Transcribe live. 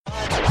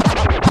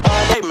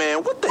Hey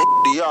man, what the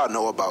do y'all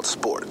know about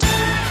sports?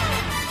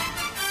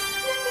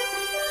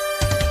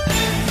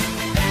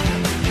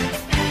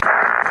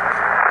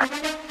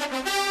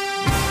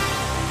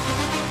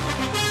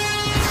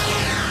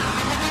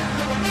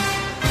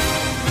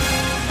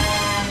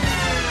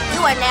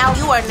 You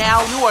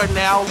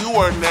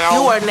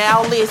are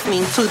now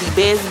listening to the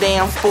Best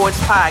Damn Sports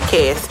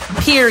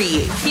Podcast.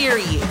 Period.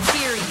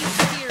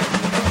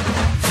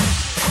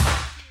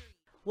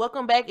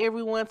 Welcome back,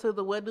 everyone, to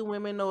the What Do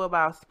Women Know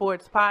About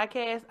Sports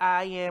Podcast.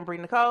 I am Brie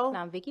Nicole. And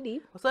I'm Vicky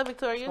D. What's up,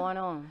 Victoria? What's going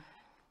on?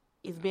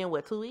 It's been,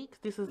 2 weeks?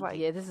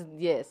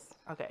 Yes.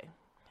 Okay.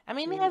 I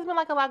mean, it has been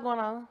a lot going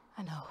on.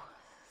 I know.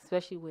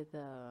 Especially with,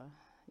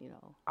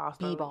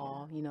 All-Star.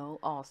 B-ball,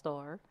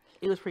 All-Star.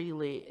 It was pretty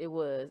lit. It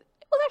was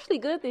actually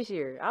good this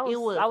year. I was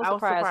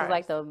surprised. It was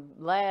like the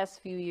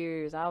last few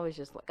years, I was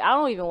just I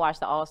don't even watch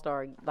the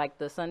All-Star, like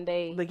the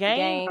Sunday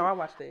game. Oh, I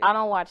watched it. I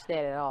don't watch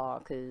that at all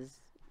because,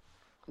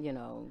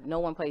 no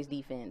one plays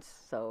defense.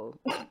 So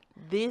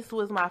this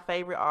was my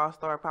favorite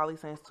All-Star probably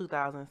since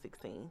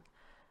 2016.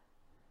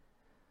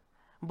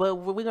 But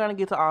we're gonna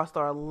get to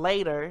All-Star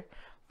later.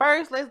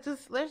 First, let's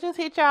just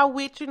hit y'all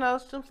with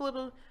some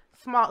little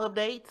small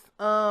updates.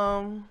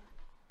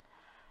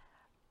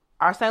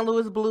 Our St.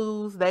 Louis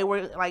Blues, they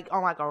were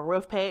on a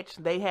rough patch.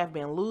 They have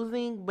been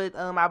losing, but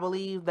I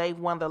believe they've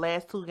won the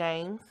last 2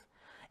 games,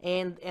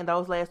 and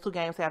those last 2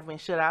 games have been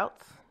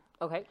shutouts.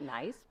 Okay,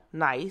 nice.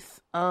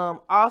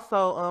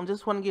 Also,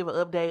 just want to give an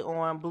update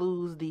on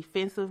Blues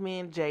defensive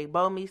man Jay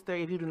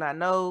Bouwmeester. If you do not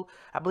know,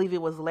 I believe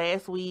it was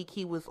last week.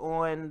 He was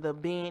on the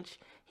bench.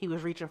 He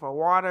was reaching for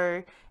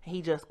water, and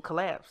he just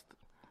collapsed.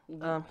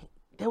 That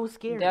was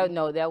scary.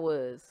 That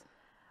was.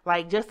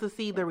 Just to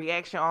see the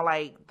reaction on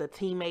the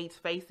teammates'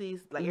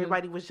 faces,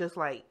 everybody was just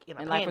in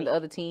a panic. From the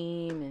other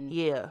team and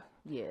yeah.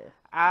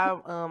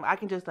 I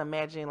can just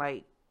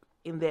imagine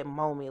in that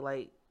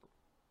moment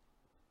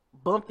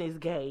bump this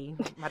game.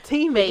 My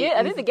teammate. Yeah,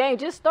 I think the game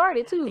just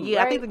started too. Yeah,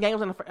 right? I think the game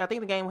was I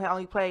think the game had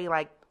only played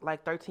like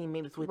 13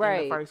 minutes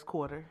within the first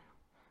quarter.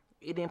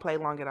 It didn't play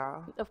long at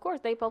all. Of course,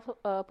 they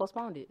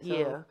postponed it. So.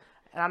 Yeah.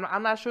 And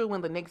I'm not sure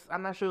when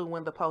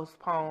the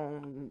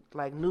postponed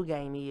new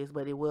game is,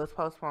 but it was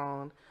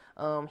postponed.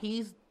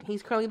 He's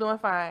currently doing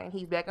fine.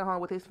 He's back at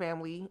home with his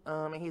family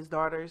and his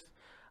daughters.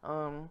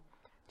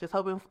 Just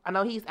hoping. I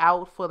know he's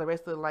out for the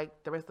rest of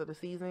the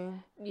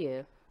season.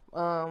 Yeah.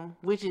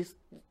 Which is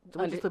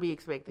to be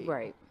expected.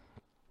 Right.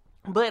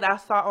 But I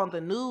saw on the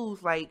news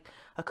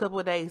a couple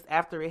of days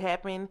after it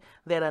happened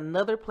that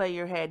another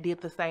player had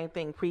did the same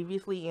thing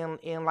previously in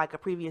a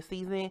previous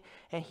season,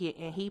 and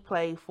he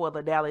played for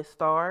the Dallas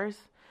Stars.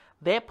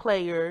 That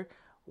player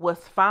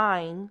was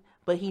fine,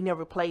 but he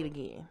never played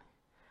again.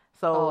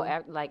 So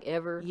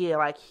ever?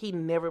 Yeah, he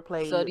never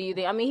played. So do you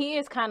think? I mean, he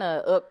is kind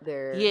of up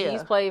there. Yeah,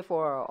 he's played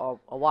for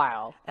a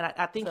while, and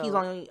I think he's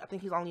only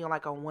on a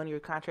 1-year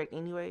contract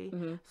anyway.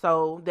 Mm-hmm.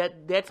 So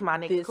that's my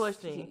next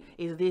question: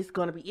 is this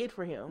going to be it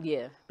for him?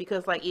 Yeah,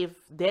 because if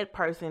that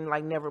person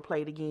never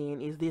played again,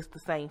 is this the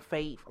same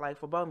fate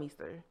for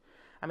Bouwmeester?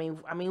 I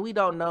mean, we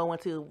don't know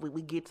until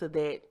we get to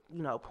that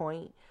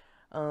point.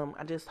 I'm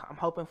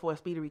hoping for a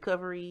speedy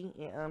recovery,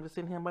 and I'm just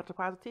sending him a bunch of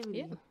positivity.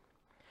 Yeah.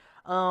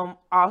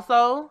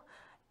 Also,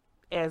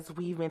 as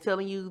we've been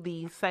telling you,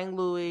 the St.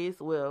 Louis,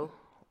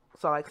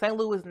 St.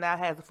 Louis now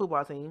has a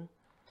football team.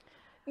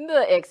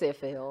 The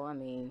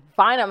XFL.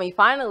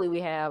 Finally we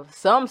have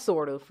some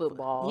sort of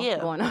football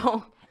going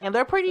on. And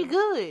they're pretty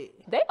good.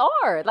 They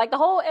are. The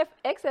whole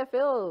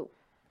XFL,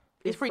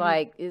 it's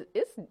pretty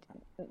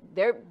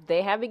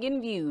they have been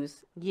getting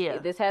views. Yeah.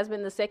 This has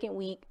been the second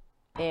week,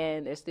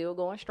 and they're still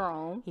going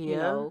strong.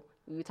 Yeah.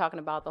 We were talking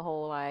about the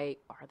whole, are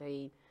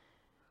they...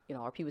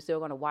 are people still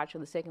going to watch for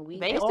the second week?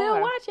 They're still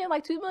watching,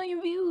 2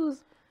 million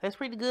views. That's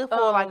pretty good for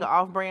an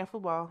off-brand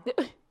football.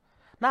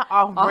 Not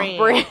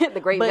off-brand. Off-brand, the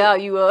great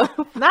value of.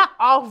 Not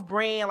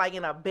off-brand,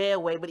 in a bad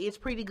way, but it's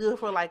pretty good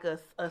for,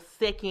 a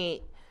second...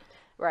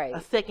 Right.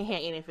 A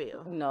second-hand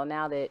NFL.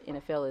 Now that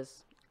NFL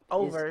is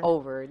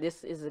over,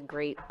 this is a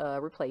great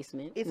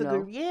replacement. It's a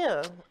good...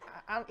 Yeah.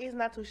 It's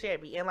not too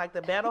shabby. And,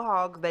 the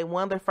Battlehawks, they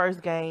won their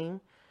first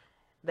game.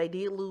 They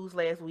did lose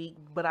last week,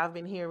 but I've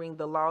been hearing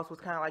the loss was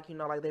kind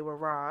of they were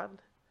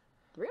robbed.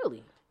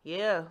 Really?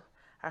 Yeah.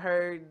 I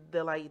heard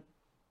that,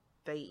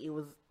 it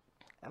was,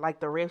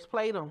 the refs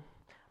played them.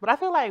 But I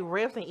feel like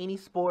refs in any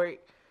sport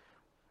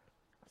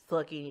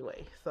suck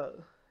anyway,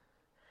 so.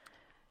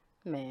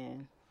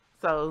 Man.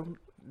 So,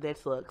 that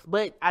sucks.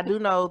 But I do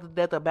know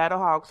that the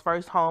Battlehawks'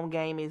 first home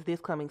game is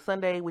this coming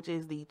Sunday, which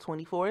is the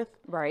 24th.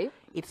 Right.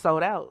 It's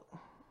sold out.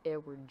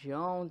 Edward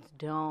Jones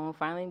Dome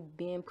finally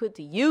being put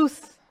to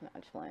use. No, I'm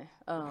just playing.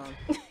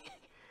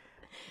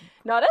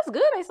 No, that's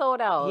good. They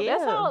sold out. Yeah.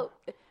 That's all.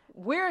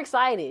 We're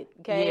excited.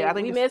 Okay, yeah, I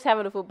think we miss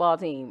having a football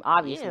team,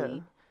 obviously.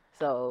 Yeah.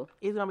 So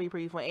it's gonna be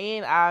pretty fun.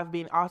 And I've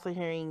been also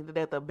hearing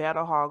that the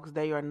Battlehawks,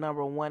 they are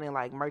number 1 in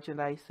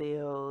merchandise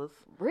sales.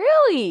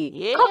 Really?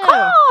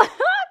 Yeah.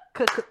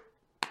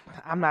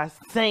 I'm not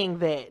saying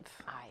that.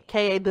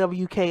 KAW.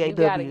 You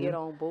gotta get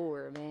on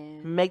board,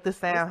 man. Make the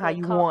sound how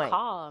you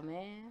want.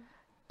 Man.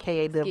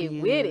 K-A-W.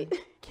 Get with it.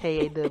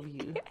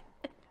 K-A-W.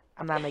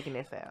 I'm not making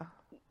that sound.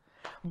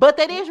 But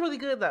that is really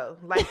good, though.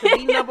 Like, to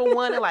be number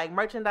one in, like,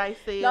 merchandise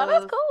sales. No,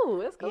 that's cool.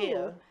 That's cool.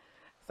 Yeah.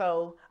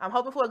 So, I'm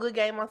hoping for a good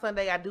game on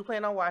Sunday. I do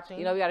plan on watching.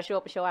 You know, we got to show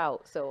up and show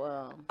out. So,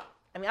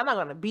 I mean, I'm not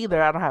going to be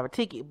there. I don't have a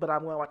ticket. But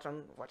I'm going to watch it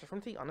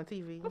on the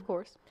TV. Of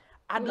course.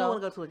 I do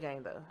want to go to a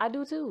game, though. I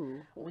do, too.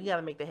 We got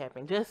to make that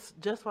happen.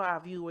 Just for our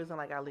viewers and,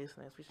 like, our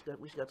listeners.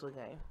 We should go to a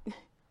game.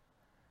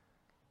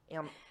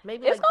 And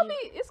maybe I think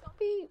it's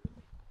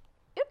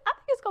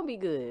going to be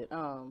good.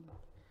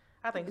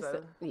 I think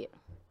so. Yeah.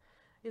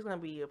 It's going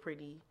to be a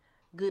pretty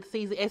good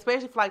season,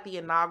 especially for like the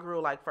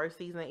inaugural first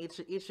season.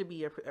 It should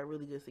be a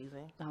really good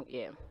season. Oh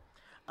yeah.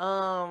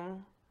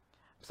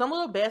 Some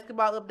little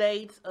basketball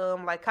updates.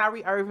 Like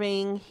Kyrie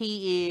Irving,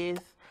 he is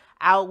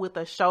out with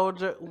a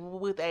shoulder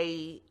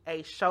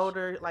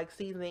like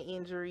season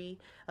injury.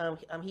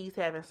 He's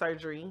having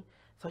surgery,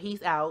 so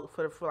he's out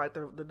for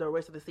the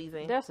rest of the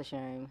season. That's a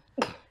shame.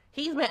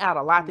 He's been out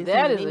a lot this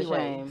season anyway. That is a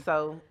shame.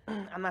 So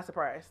I'm not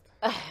surprised.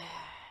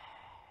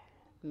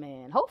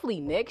 Man,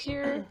 hopefully next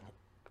year,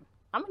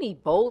 I'm gonna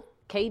need both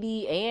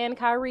KD and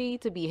Kyrie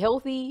to be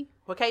healthy.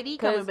 Well, KD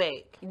coming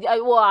back.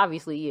 Well,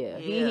 obviously, yeah.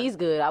 He's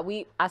good.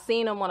 I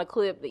seen him on a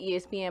clip that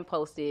ESPN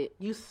posted.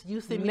 You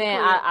sent me.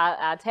 Man,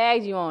 I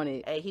tagged you on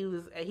it. Hey,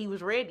 he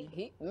was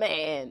ready.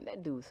 Man,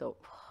 that dude so.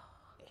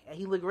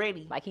 He looked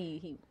ready. Like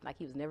he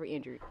was never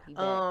injured.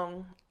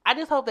 I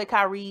just hope that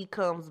Kyrie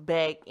comes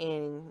back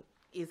and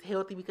is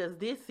healthy, because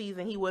this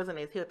season he wasn't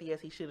as healthy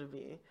as he should have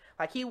been.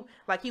 Like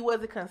he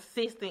wasn't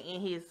consistent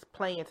in his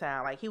playing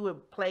time. Like he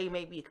would play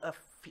maybe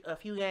a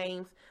few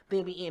games,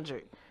 then be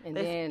injured, and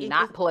then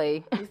not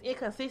play. It's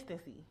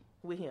inconsistency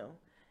with him,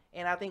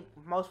 and I think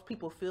most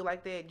people feel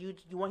like that. You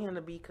want him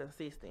to be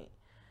consistent.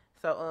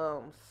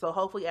 So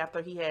hopefully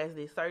after he has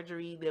this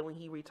surgery, then when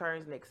he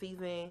returns next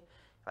season,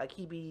 like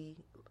he be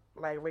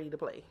like ready to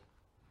play.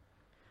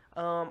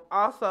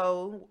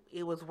 Also,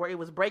 it was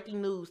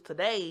breaking news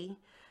today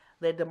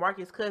that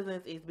DeMarcus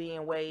Cousins is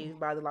being waived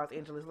by the Los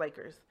Angeles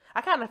Lakers.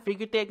 I kind of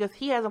figured that because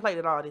he hasn't played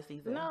at all this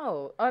season.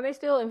 No. Are they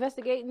still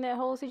investigating that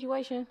whole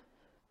situation?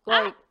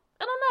 I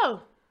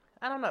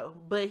don't know.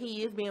 But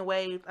he is being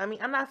waived. I mean,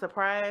 I'm not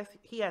surprised.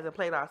 He hasn't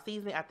played all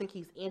season. I think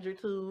he's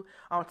injured too.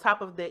 On top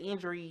of the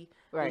injury,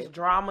 this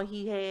drama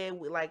he had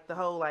with the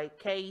whole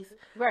case.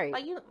 Right.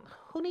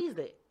 Who needs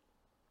that?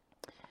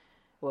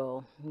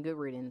 Well, good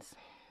riddance.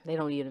 They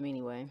don't need him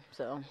anyway,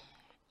 so...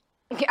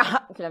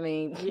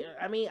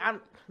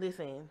 I'm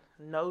listen.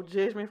 No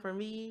judgment from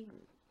me.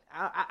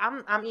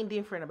 I'm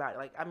indifferent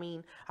about it.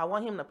 I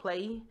want him to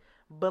play,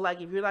 but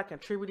if you're not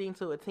contributing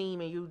to a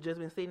team and you've just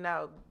been sitting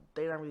out,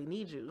 they don't really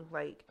need you.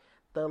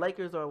 The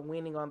Lakers are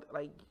winning on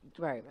right.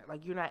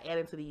 You're not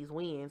adding to these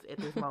wins at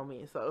this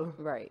moment, so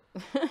right.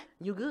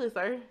 You good,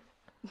 sir?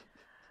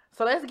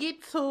 So let's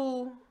get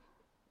to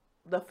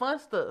the fun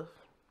stuff.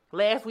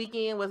 Last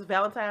weekend was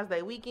Valentine's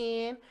Day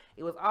weekend.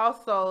 It was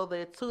also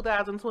the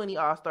 2020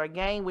 All-Star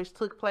Game, which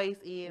took place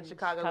in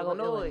Chicago,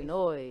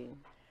 Illinois.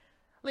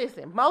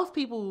 Listen, most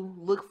people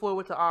look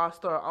forward to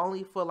All-Star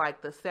only for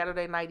the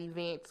Saturday night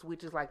events,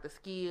 which is the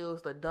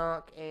skills, the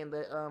dunk, and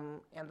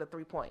the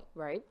 3-point.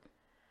 Right.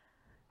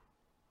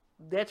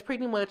 That's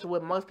pretty much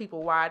what most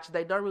people watch.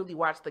 They don't really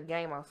watch the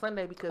game on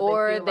Sunday because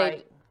they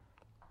feel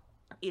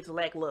it's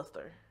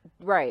lackluster.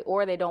 Right,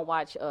 or they don't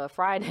watch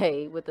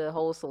Friday with the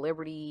whole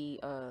celebrity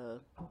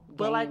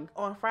But game.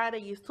 On Friday,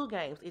 it's two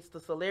games. It's the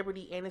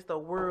celebrity and it's the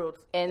world.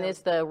 And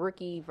it's the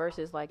rookie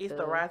versus it's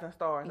the Rising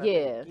Stars.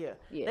 Yeah.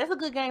 That's a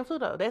good game too,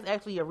 though. That's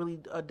actually a really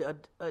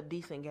a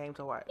decent game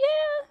to watch.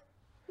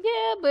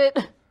 Yeah,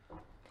 but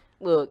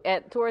look,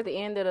 toward the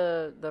end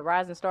of the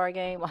Rising Star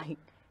game,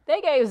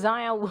 they gave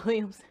Zion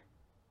Williams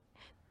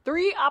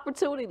 3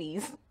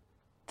 opportunities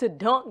to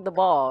dunk the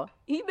ball.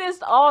 He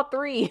missed all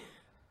 3.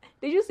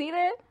 Did you see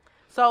that?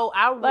 So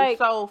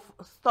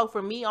so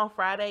for me on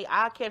Friday,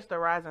 I catch the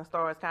Rising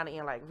Stars kind of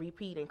in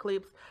repeat and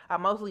clips. I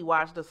mostly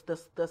watch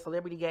the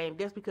celebrity game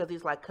just because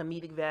it's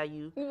comedic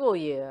value. Well,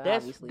 yeah,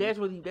 that's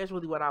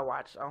really what I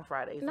watch on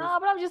Fridays. No,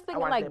 but I'm just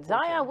thinking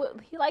Zion,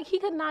 he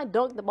could not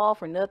dunk the ball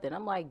for nothing.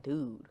 I'm like,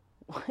 dude,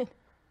 what?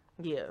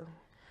 Yeah,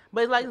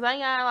 but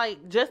Zion,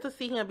 just to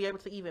see him be able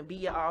to even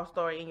be an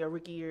All-Star in your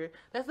rookie year,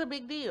 that's a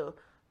big deal.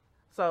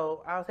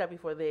 So I was happy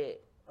for that.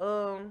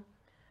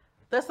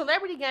 The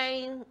celebrity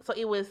game, so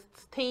it was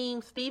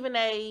team Stephen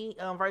A.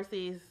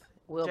 Versus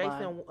Wilbon.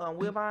 Jason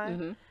Wilbon.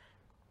 Mm-hmm.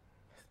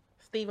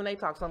 Stephen A.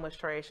 talked so much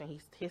trash, and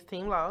his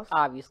team lost.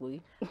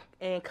 Obviously.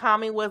 And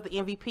Common was the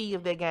MVP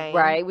of that game.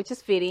 Right, which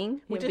is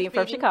fitting. Being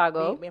from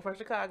Chicago. Being from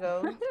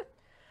Chicago.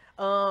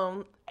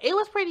 It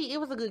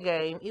was a good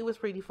game. It was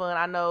pretty fun.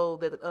 I know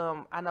that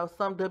I know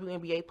some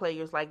WNBA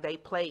players they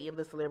play in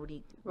the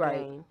celebrity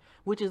game,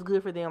 which is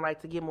good for them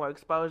to get more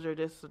exposure,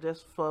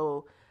 just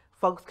for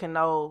folks can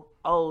know,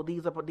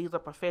 these are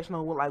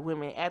professional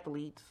women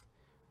athletes.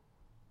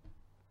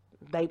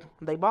 They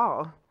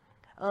ball.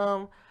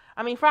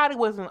 I mean, Friday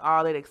wasn't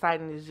all that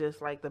exciting. It's just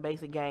the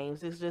basic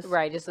games. It's just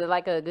just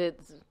a good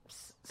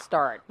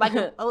start,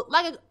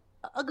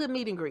 a good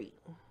meet and greet.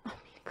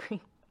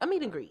 a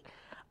meet and greet.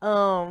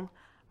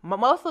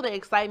 Most of the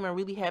excitement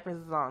really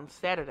happens on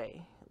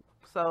Saturday.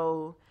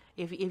 So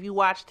if you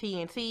watch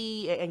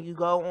TNT and you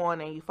go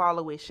on and you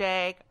follow with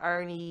Shaq,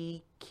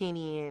 Ernie,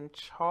 Kenny, and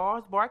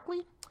Charles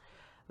Barkley,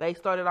 they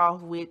started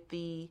off with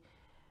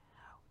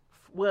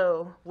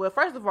well,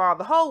 first of all,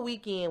 the whole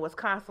weekend was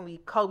constantly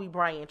Kobe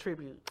Bryant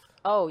tributes.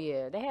 Oh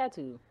yeah, they had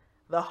to.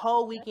 The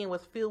whole weekend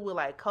was filled with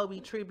like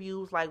Kobe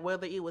tributes, like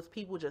whether it was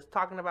people just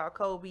talking about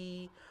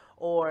Kobe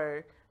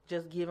or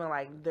just giving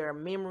like their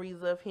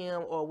memories of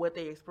him or what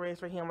they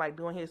experienced for him, like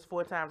doing his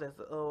 4 times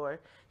or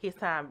his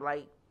time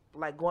like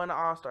going to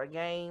All-Star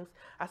games.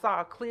 I saw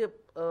a clip.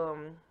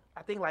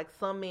 I think like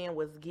some man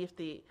was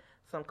gifted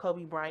some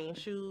Kobe Bryant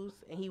shoes,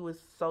 and he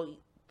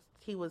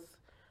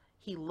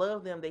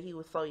loved them that he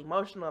was so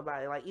emotional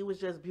about it. Like it was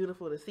just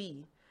beautiful to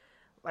see.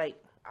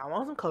 Like I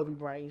want some Kobe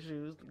Bryant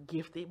shoes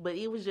gifted, but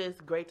it was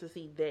just great to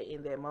see that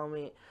in that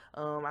moment.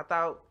 I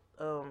thought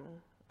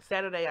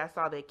Saturday I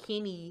saw that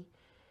Kenny,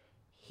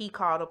 he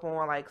called up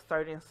on like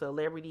certain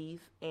celebrities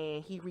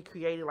and he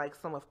recreated like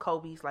some of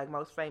Kobe's like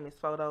most famous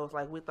photos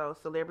like with those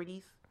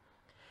celebrities.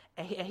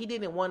 And he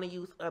didn't want to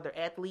use other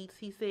athletes,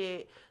 he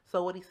said.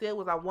 So what he said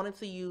was, I wanted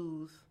to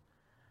use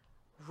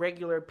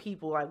regular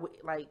people,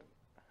 like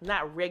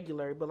not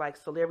regular, but like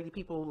celebrity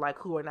people like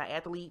who are not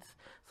athletes.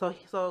 So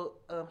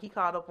he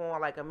called up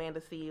on like Amanda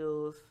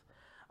Seales,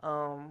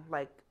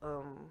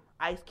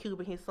 Ice Cube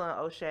and his son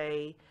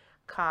O'Shea,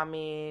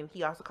 Common.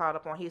 He also called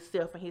up on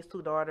himself and his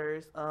 2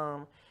 daughters,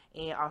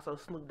 and also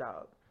Snoop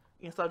Dogg.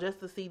 And so just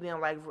to see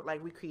them like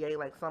recreate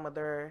like some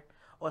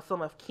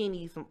of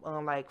Kenny's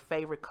like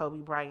favorite Kobe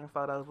Bryant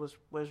photos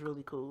was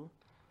really cool.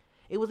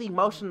 It was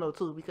emotional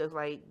too, because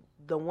like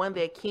the one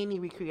that Kenny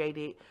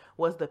recreated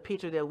was the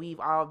picture that we've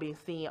all been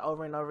seeing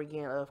over and over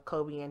again of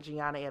Kobe and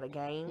Gianna at a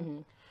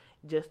game.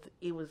 Mm-hmm.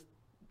 It was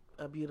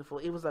a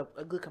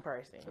good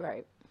comparison.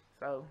 Right.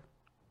 So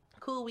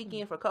cool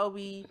weekend for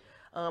Kobe.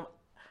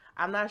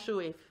 I'm not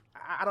sure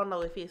I don't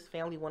know if his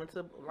family wanted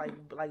to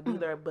like be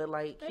there, but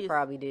like they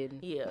probably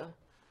didn't. Yeah.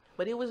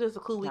 But it was just a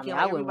cool weekend.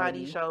 I mean,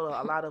 everybody showed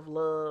a lot of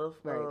love.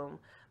 Right.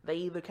 They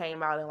either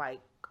came out in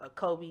like a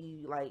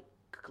Kobe like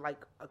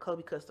a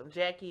Kobe custom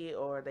jacket,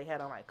 or they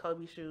had on like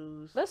Kobe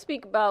shoes. Let's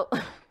speak about.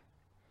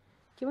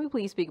 Can we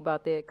please speak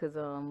about that? Because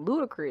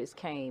Ludacris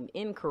came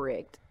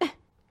incorrect.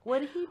 What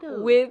did he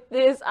do with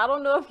this? I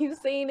don't know if you've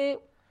seen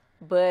it,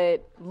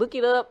 but look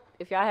it up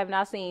if y'all have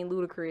not seen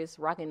Ludacris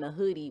rocking the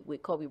hoodie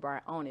with Kobe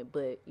Bryant on it.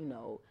 But you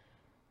know,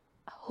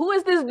 who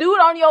is this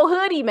dude on your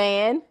hoodie,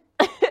 man?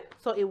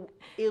 So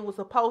it was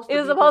supposed to. It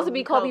was supposed to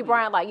be Kobe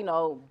Bryant, like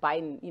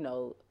biting. You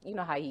know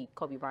how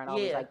Kobe Bryant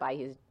always like bite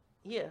his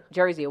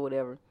jersey or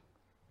whatever.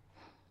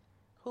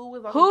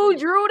 Who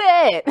drew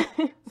that?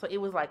 So it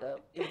was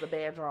a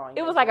bad drawing.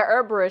 It was like an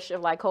airbrush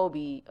of like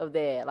Kobe of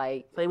that,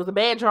 like. So it was a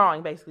bad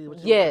drawing, basically.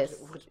 What you're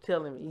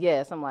telling me.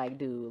 Yes, I'm like,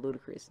 dude,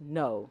 Ludacris.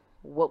 No,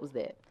 what was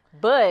that?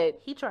 But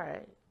he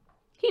tried.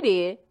 He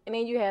did, and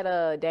then you had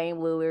Dame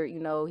Lillard.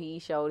 You know, he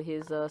showed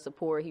his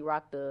support. He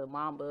rocked the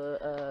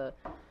Mamba.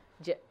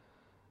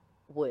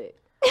 What?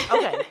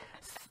 Okay.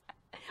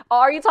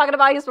 Are you talking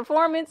about his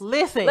performance?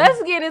 Listen.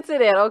 Let's get into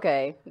that.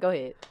 Okay, go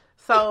ahead.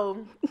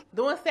 So,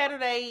 on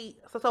Saturday,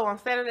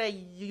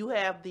 you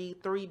have the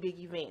 3 big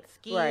events.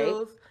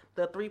 Skills,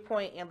 the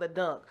 3-point, and the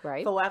dunk.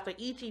 Right. So, after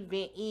each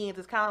event ends,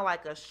 it's kind of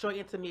like a short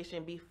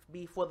intermission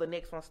before the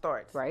next one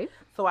starts. Right.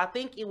 So, I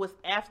think it was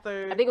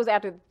after... I think it was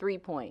after the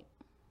 3-point.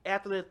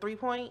 After the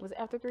 3-point? Was it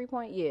after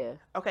 3-point? Yeah.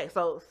 Okay,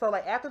 so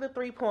like after the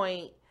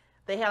 3-point,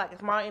 they had like a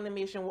small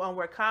intermission one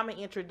where Common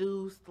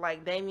introduced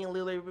like Damian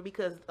Lillard,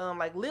 because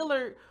like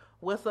Lillard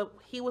was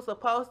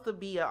supposed to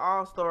be an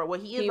all-star. Well,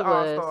 he is an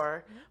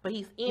all-star, but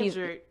he's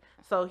injured,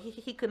 so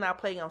he could not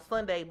play on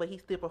Sunday, but he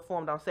still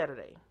performed on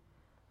Saturday.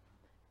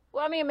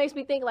 Well, I mean, it makes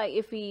me think like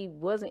if he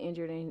wasn't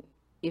injured and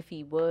if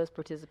he was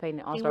participating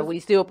in all-star, would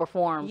he still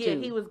perform too? Yeah,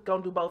 he was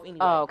gonna do both anyway.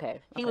 Oh,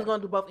 okay. He was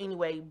gonna do both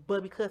anyway,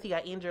 but because he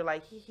got injured,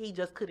 like he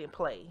just couldn't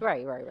play.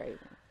 Right.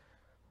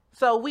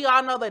 So we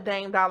all know that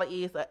Dame Dollar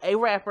is a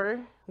rapper.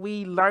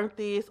 We learned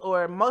this,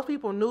 or most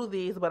people knew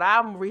this, but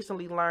I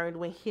recently learned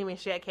when him and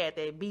Shaq had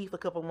that beef a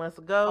couple months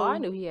ago. Oh, I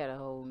knew he had a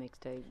whole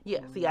mixtape.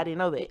 Yeah, see, I didn't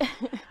know that.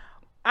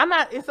 And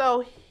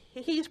so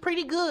he's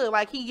pretty good.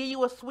 Like, he give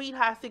you a sweet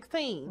high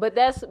 16. But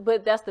that's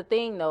the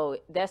thing, though.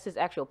 That's his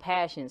actual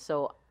passion.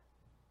 So,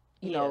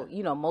 you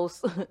know,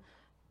 most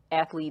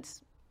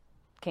athletes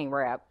can't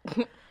rap.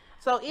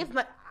 So it's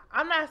not.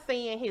 I'm not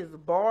saying his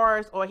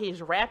bars or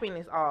his rapping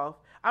is off.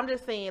 I'm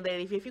just saying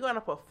that if you're going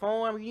to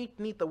perform, you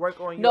need to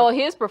work on your... No,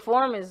 his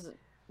performance...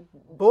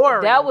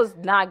 Boring. That was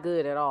not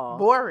good at all.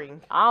 Boring.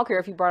 I don't care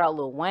if you brought out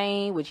Lil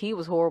Wayne, which he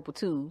was horrible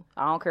too.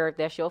 I don't care if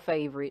that's your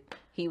favorite.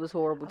 He was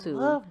horrible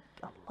too.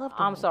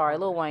 I'm sorry.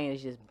 Lil Wayne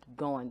is just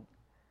going...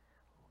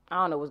 I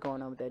don't know what's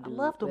going on with that dude. I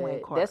love the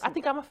Wayne Clark. I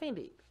think I'm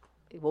offended.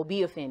 Well,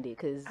 be offended,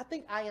 because... I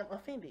think I am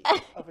offended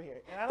over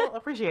here, and I don't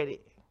appreciate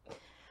it.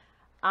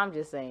 I'm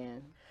just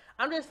saying.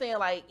 I'm just saying,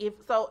 like,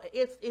 it's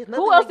nothing.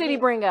 Who else did he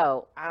bring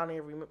out? I don't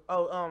even remember.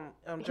 Oh,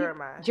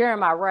 Jeremiah.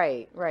 Jeremiah,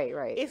 right.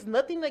 It's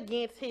nothing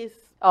against his.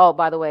 Oh,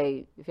 by the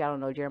way, if y'all don't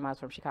know, Jeremiah's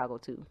from Chicago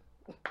too.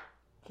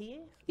 He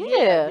is.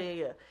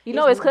 Yeah. You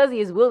know, it's because he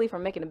is Willie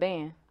from Making the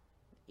Band.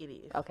 It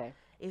is. Okay.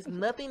 It's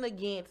nothing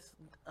against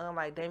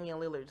like Damian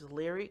Lillard's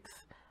lyrics.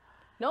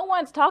 No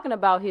one's talking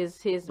about his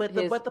but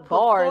the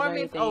bars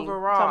performance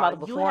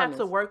overall, you have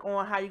to work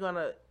on how you're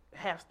gonna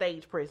have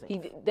stage presence.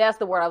 That's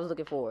the word I was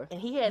looking for.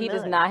 And he had none.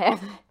 Does not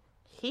have.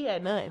 He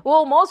had none.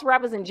 Well, most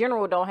rappers in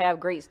general don't have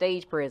great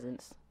stage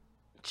presence.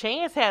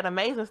 Chance had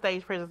amazing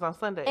stage presence on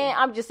Sunday. And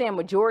I'm just saying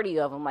majority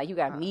of them. Like, you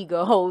got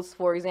Migos,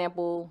 for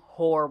example,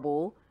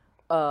 horrible.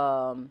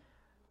 The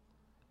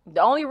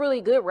only really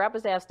good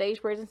rappers that have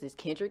stage presence is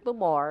Kendrick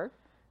Lamar,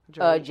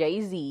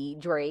 Jay-Z,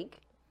 Drake.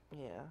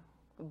 Yeah.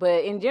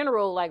 But in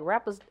general, like,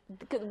 rappers,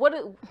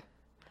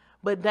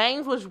 But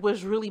Dame's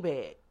was really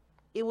bad.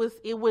 It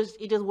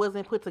just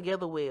wasn't put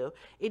together well.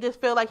 It just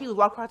felt like he was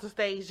walking across the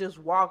stage just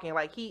walking.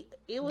 Like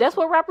that's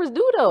what rappers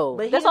do though.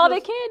 That's all they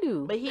can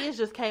do. But his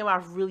just came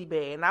off really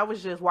bad. And I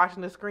was just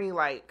watching the screen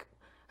like,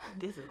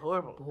 this is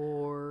horrible.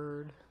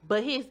 Bored.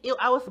 But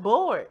I was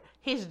bored.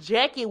 His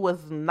jacket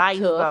was nice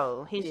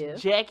though.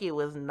 His jacket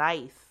was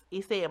nice.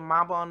 It said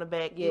Mamba on the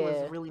back. Yeah. It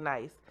was really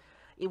nice.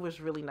 It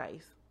was really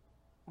nice.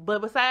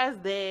 But besides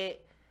that,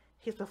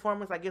 his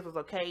performance, I guess, was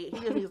okay.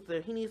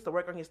 He needs to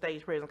work on his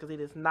stage presence because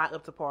it is not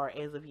up to par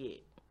as of yet.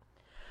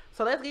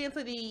 So let's get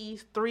into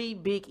these 3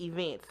 big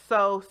events.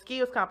 So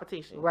skills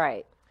competition,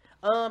 right?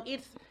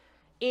 It's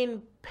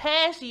in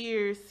past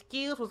years,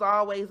 skills was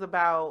always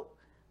about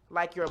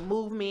like your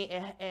movement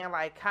and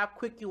like how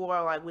quick you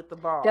are like with the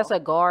ball. That's a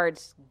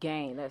guard's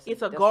game.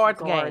 It's a guard's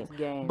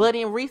game. But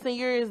in recent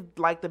years,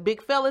 like the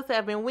big fellas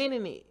have been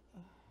winning it.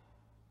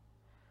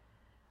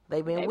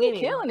 They've been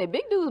winning, killing it.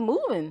 Big dudes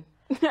moving.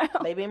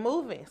 They've been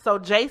moving. So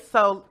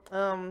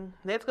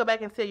let's go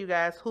back and tell you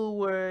guys who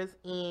was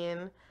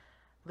in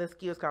the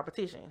skills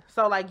competition.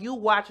 So like you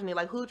watching it,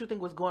 like who did you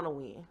think was going to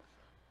win?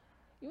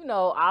 You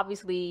know,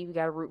 obviously we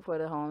got to root for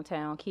the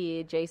hometown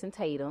kid, Jason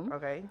Tatum.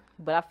 Okay.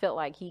 But I felt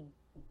like he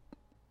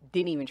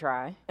didn't even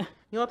try.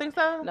 You don't think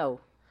so? No.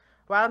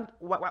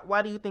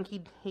 Why do you think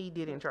he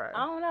didn't try?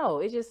 I don't know.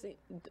 It's just,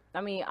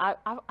 I mean, I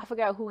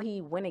forgot who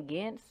he went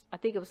against. I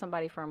think it was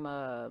somebody from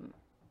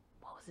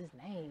what was his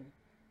name?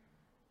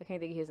 I can't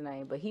think of his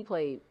name, but he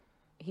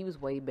was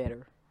way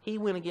better. He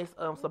went against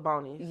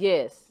Sabonis.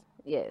 Yes.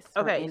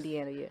 From okay.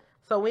 Indiana, yeah.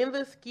 So in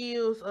the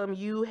skills,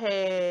 you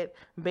had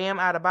Bam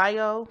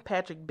Adebayo,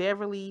 Patrick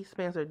Beverly,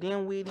 Spencer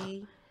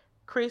Dinwiddie,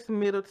 Chris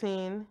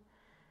Middleton,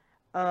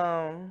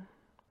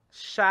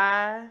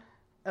 Shai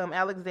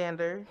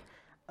Alexander,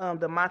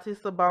 Domantas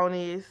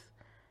Sabonis,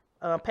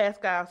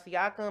 Pascal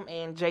Siakam,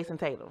 and Jason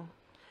Tatum.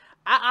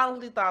 I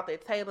honestly thought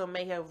that Tatum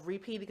may have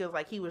repeated because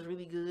like he was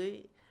really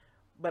good,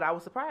 but I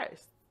was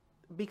surprised.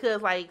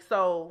 Because,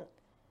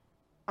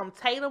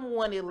 Tatum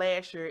won it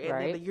last year, and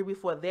then the year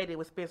before that, it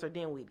was Spencer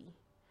Dinwiddie.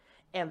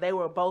 And they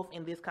were both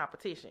in this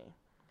competition.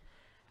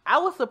 I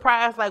was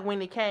surprised,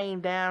 when it came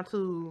down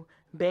to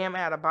Bam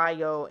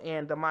Adebayo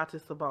and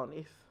Domantas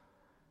Sabonis.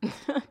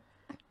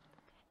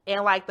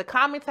 And, the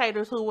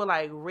commentators who were,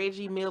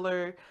 Reggie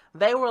Miller,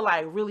 they were,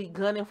 really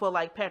gunning for,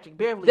 Patrick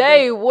Beverly.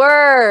 They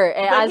were.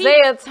 And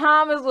Isaiah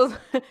Thomas was...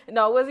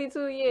 No, was he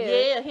too?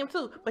 Yeah. Yeah, him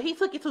too. But he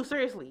took it too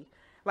seriously.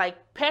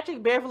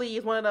 Patrick Beverly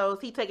is one of those,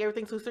 he take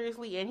everything too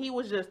seriously, and he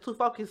was just too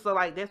focused, so,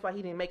 that's why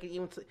he didn't make it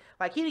even to,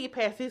 he didn't get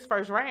past his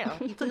first round.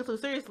 He took it too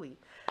seriously.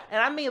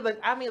 And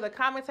the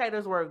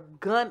commentators were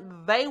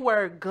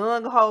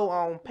gung-ho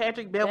on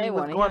Patrick Beverly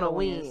was going to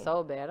win.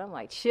 So bad. I'm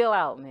like, chill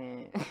out,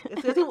 man.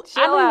 I knew he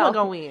wasn't going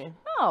to win.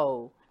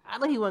 No. I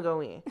knew he wasn't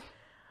going to win.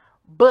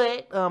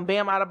 But,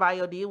 Bam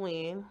Adebayo did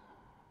win.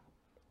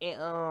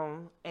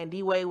 And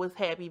D-Wade was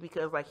happy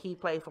because, he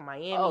played for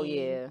Miami. Oh,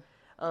 yeah.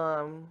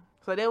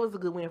 So that was a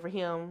good win for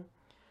him.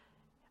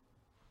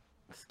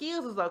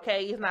 Skills is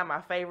okay. It's not my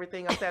favorite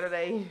thing on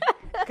Saturday.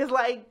 Because,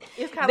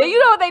 it's kind of... You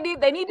know what they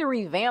need? They need to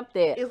revamp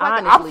that, It's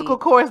honestly. An obstacle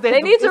course. They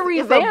need to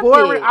revamp it. It's a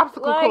boring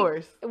obstacle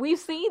course. We've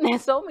seen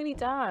that so many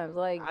times.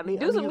 We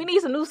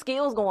need some new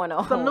skills going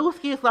on. Some new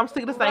skills. So I'm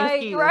sick of the same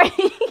skills. Right.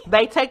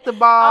 They take the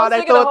ball.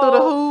 They throw it through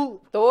the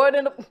hoop. Throw it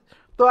in the...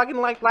 Throw it in,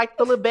 the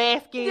little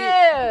basket.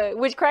 Yeah.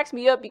 Which cracks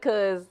me up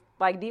because,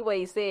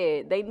 D-Wade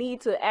said, they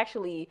need to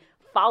actually...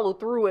 follow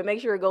through and make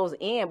sure it goes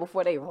in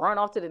before they run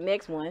off to the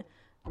next one.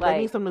 They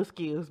need some new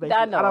skills, basically.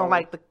 I don't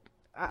like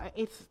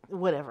it's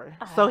whatever.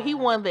 So he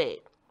won that.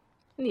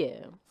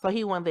 Yeah. So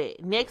he won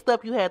that. Next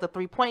up, you had the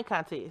 3-point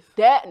contest.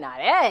 That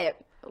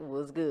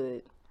was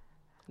good.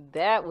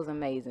 That was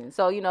amazing.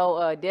 So,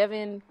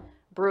 Devin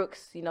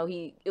Brooks,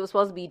 it was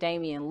supposed to be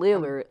Damian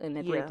Lillard in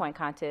the 3-point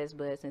contest,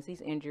 but since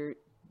he's injured,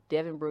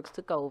 Devin Brooks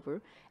took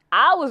over.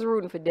 I was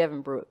rooting for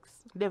Devin Brooks.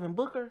 Devin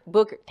Booker?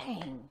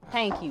 Dang.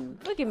 Thank you.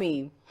 Look at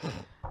me.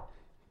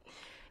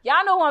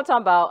 Y'all know what I'm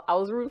talking about. I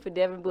was rooting for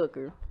Devin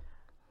Booker.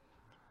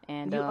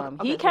 And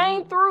he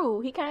came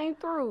through.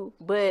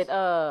 But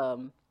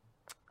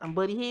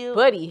Buddy Hield?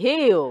 Buddy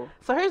Hield.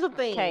 So here's the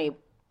thing. Came.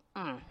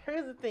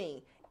 Here's the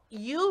thing.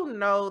 you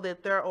know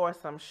that there are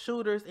some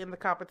shooters in the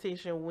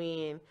competition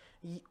when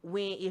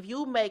if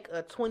you make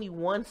a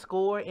 21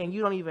 score and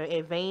you don't even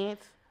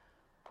advance,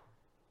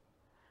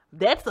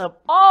 that's a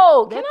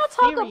Oh, can I that's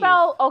talk serious.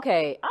 about?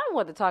 Okay, I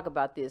want to talk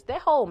about this.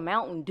 That whole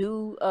Mountain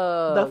Dew,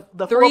 the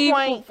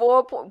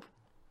 4 point.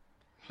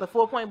 the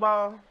 4-point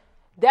ball.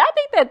 I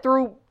think that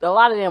threw a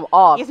lot of them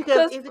off. It's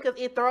because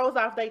it throws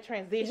off their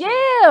transition.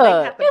 Yeah, They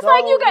have to it's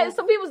like you go- got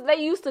some people. They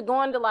used to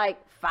going to like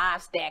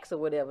 5 stacks or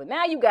whatever.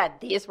 Now you got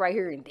this right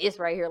here and this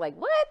right here. Like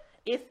what?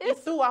 It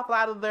threw off a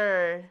lot of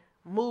their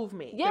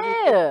movement. 'Cause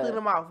Yeah. it threw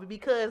them off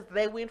because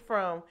they went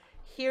from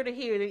here to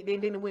here,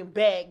 then it went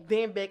back,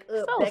 then back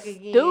up, So back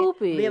again,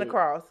 stupid. then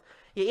across.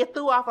 Yeah, it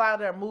threw off a lot of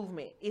their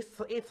movement.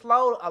 It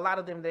slowed a lot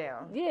of them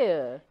down.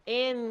 Yeah,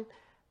 And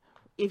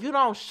if you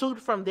don't shoot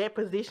from that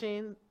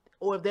position,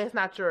 or if that's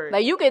not your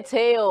like you could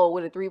tell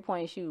with a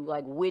 3-point shoot,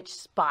 like which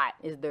spot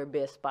is their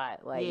best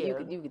spot. Like Yeah.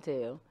 you could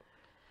tell.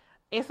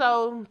 and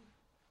so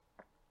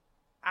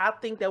I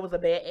think that was a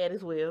bad ad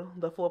as well.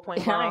 The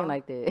 4-point ball. I ain't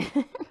like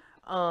that.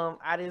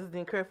 I just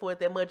didn't care for it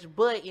that much,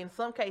 but in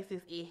some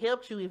cases, it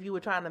helped you if you were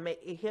trying to make.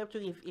 It helped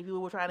you if you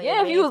were trying to.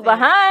 Yeah, if you was advance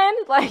behind,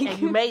 like and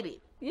you made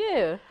it.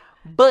 yeah,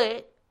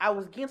 But I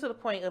was getting to the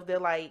point of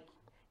that, like,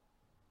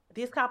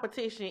 this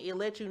competition, it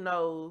let you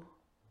know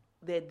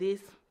that this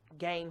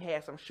game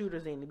has some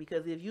shooters in it.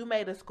 Because if you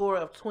made a score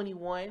of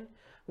 21,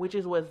 which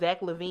is what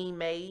Zach LaVine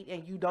made,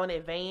 and you don't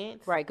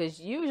advance, right. Because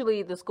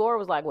usually the score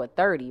was like what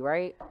 30,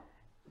 right?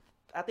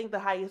 I think the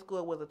highest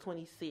score was a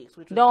 26.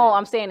 Which was No, good.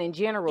 I'm saying in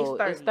general,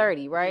 it's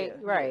 30, right?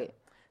 Yeah, right.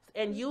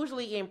 And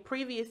usually in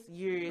previous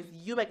years,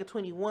 you make a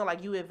 21,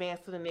 like you advance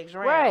to the next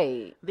round.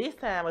 Right. This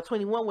time, a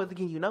 21 wasn't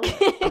getting you nowhere.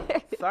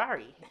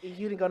 Sorry,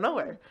 you didn't go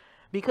nowhere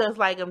because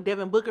like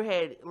Devin Booker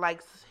had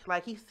like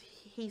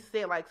he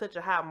set like such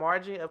a high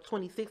margin of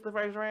 26 the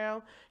first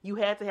round. You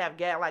had to have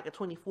got like a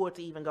 24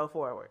 to even go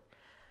forward.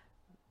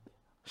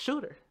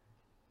 Shooter.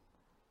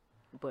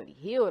 Buddy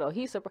Hield, though,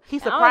 he He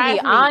surprised. surprised I'm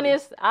me. gonna be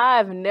honest,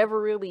 I've never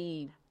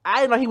really, I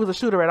didn't know he was a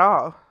shooter at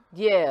all.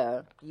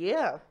 yeah.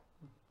 Yeah.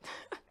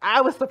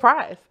 I was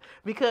surprised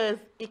because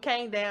it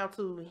came down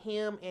to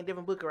him and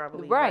Devin Booker, I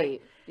believe.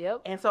 Right.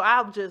 Yep. And so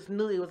I just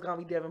knew it was gonna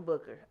be Devin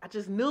Booker. I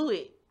just knew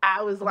it.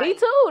 I was like, Me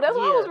too. That's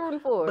what I was yeah. rooting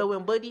for. But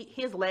when Buddy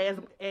his last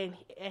and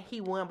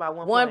he won by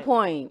 1 1 point.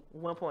 point.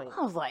 1 point.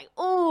 I was like,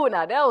 ooh,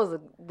 now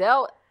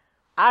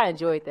I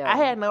enjoyed that. I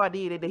one. had no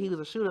idea that he was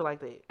a shooter like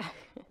that.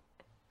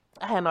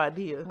 I had no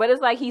idea. But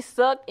it's like he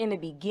sucked in the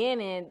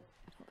beginning.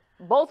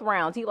 Both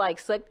rounds, he like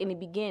sucked in the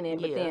beginning,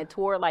 but Yeah. then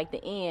toward like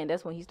the end,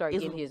 that's when he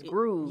started getting his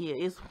groove. Yeah,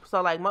 it's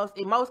so like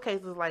in most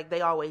cases like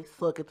they always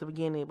suck at the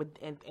beginning, but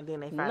and then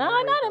they find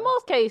No, not in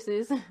most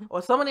cases.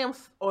 Or some of them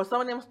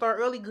start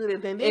early good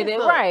and then And then,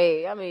 suck.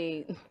 right. I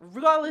mean,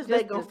 Regardless,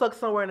 they gonna suck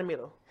somewhere in the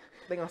middle.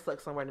 They gonna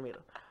suck somewhere in the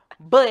middle.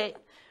 But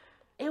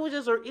it was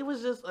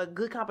just a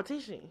good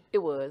competition. it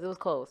was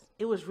close.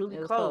 It was really It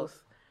was close.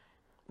 close.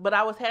 But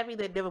I was happy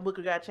that Devin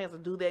Booker got a chance to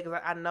do that because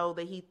I know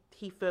that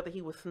he felt that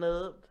he was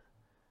snubbed.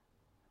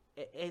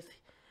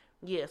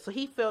 So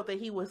he felt that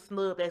he was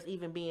snubbed as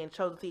even being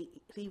chosen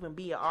to even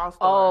be an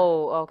all-star.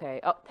 Oh, okay.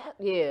 Oh,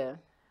 yeah.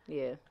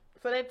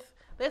 So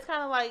that's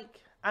kind of like,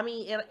 I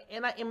mean,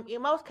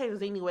 in most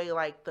cases anyway,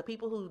 like the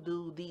people who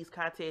do these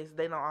contests,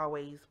 they don't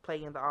always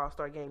play in the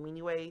All-Star game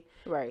anyway.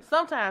 Right.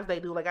 Sometimes they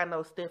do. Like I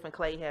know Steph and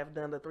Clay have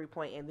done the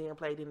 3-point and then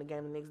played in the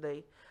game the next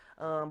day.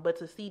 But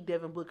to see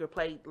Devin Booker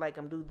play like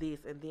him do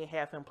this and then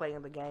have him play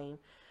in the game,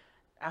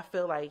 I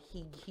feel like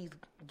he's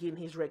getting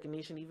his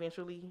recognition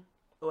eventually,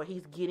 or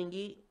he's getting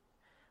it,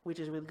 which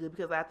is really good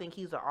because I think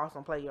he's an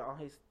awesome player on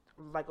his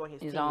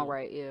His team. own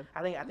right, yeah.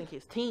 I think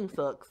his team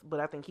sucks, but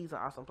I think he's an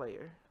awesome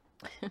player.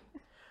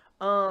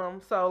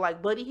 So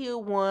like Buddy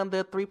Hield won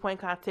the 3-point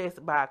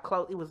contest by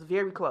it was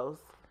very close,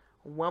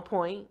 1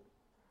 point.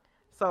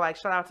 So like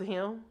shout out to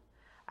him.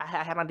 I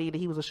had no idea that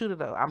he was a shooter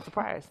though. I'm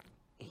surprised.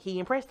 He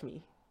impressed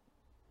me.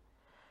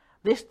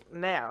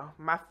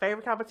 My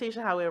favorite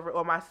competition, however,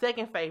 or my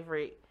second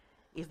favorite,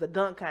 is the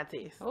dunk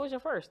contest. What was your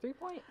first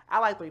 3-point? I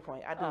like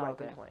 3-point. I do like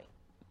okay. 3-point.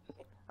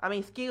 I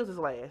mean, skills is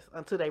last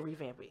until they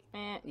revamp it.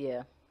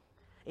 Yeah.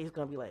 It's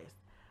gonna be last.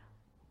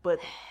 But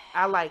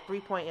I like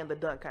 3-point and the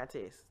dunk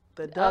contest.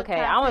 The dunk Okay,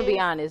 I'm gonna be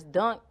contest- honest.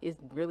 Dunk is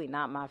really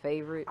not my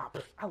favorite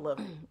I love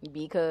it.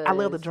 because I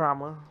love the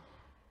drama.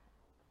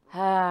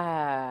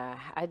 I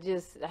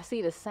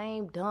see the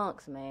same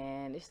dunks,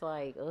 man. It's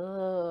like,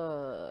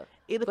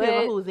 It depends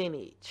But- on who's in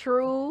it.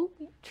 True.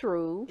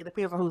 It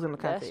depends on who's in the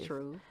contest. That's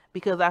true.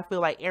 Because I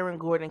feel like Aaron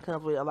Gordon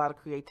comes with a lot of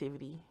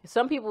creativity.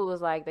 Some people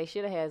was like they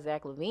should have had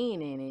Zach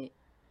LaVine in it.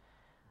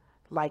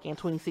 Like in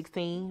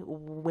 2016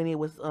 when it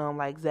was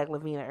like Zach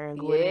LaVine and Aaron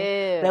Gordon.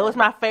 Yeah. That was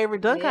my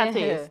favorite dunk Yeah.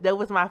 contest. That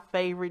was my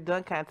favorite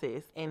dunk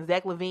contest. And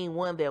Zach LaVine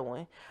won that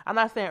one. I'm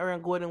not saying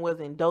Aaron Gordon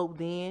wasn't dope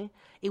then.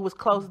 It was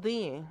close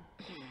then.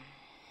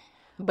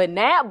 But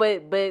now,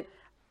 but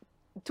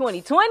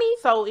 2020.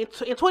 So in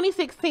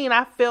 2016,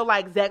 I feel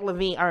like Zach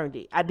LaVine earned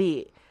it. I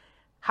did.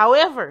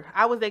 However,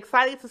 I was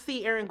excited to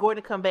see Aaron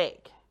Gordon come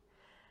back.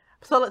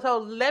 So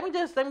let me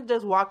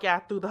just walk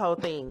y'all through the whole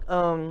thing.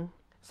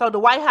 So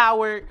Dwight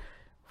Howard,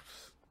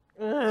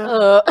 you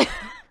know.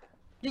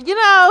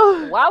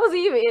 Why was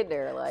he even in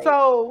there? Like,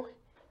 So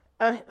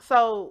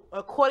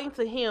according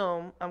to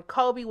him,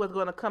 Kobe was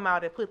going to come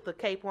out and put the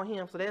cape on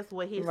him. So that's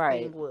what his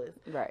thing was.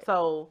 Right.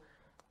 So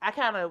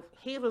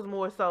his was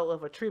more so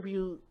of a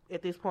tribute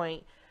at this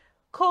point.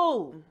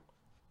 Cool.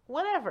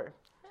 Whatever.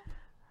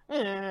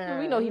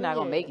 we know he's not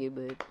gonna make it,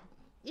 but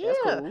that's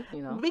cool,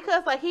 you know.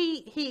 Because like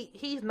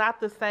he's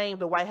not the same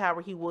Dwight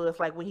Howard he was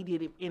like when he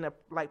did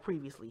it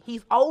previously.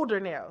 He's older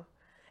now.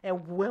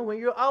 And when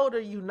you're older,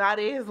 you're not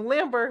as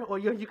limber or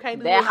you can't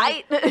do that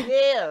height.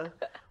 Yeah.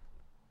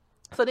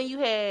 So then you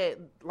had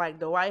like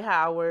Dwight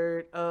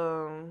Howard,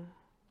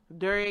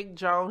 Derrick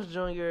Jones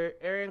Jr.,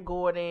 Aaron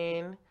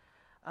Gordon.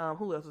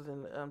 Who else was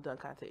in the dunk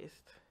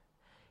contest?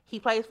 He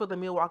plays for the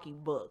Milwaukee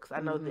Bucks.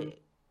 I know that,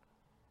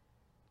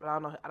 but I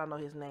don't know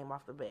his name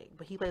off the bat.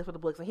 But he plays for the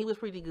Bucks, and he was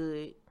pretty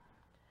good.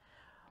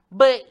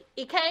 But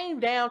it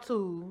came down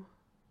to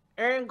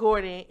Aaron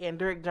Gordon and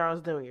Derrick Jones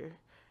Jr.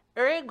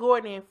 Aaron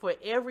Gordon, for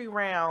every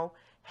round,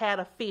 had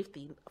a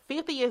 50.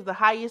 50 is the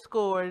highest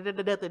score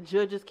that the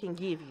judges can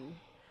give you.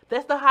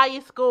 That's the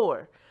highest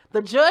score.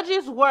 The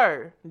judges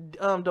were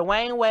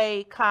Dwayne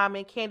Wade,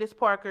 Common, Candace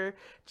Parker,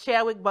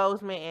 Chadwick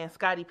Boseman, and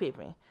Scottie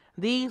Pippen.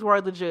 These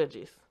were the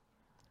judges.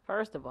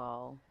 First of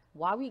all,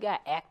 why we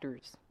got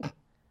actors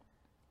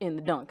in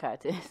the dunk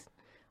contest?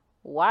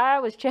 Why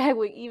was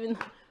Chadwick even...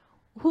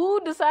 Who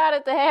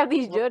decided to have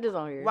these judges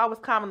on here? Why was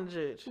Common the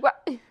judge?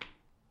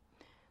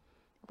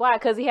 Why?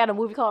 Because he had a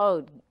movie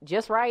called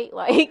Just Right?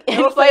 Like, and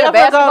It he played a That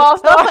basketball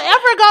star? was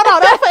forever ago,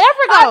 though. That was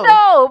forever ago. I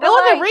know, but That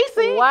wasn't like,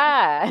 recent.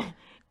 Why?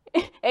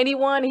 And he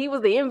won. He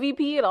was the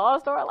MVP at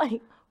All-Star.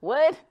 Like,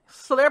 what?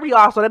 Celebrity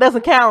All-Star. That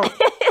doesn't count.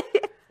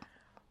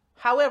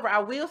 However, I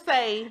will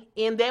say,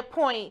 in that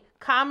point,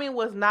 Common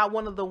was not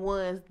one of the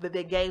ones that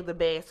they gave the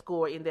bad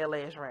score in that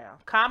last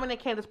round. Common and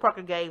Candace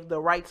Parker gave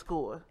the right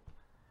score.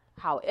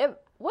 However,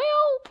 well...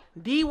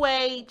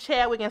 D-Wade,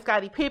 Chadwick, and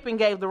Scottie Pippen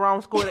gave the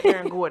wrong score to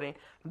Aaron Gordon.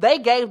 They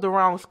gave the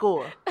wrong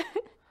score.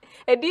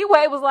 And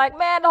D-Wade was like,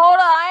 man, hold on.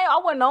 I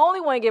wasn't the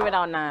only one giving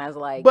out nines.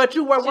 Like, But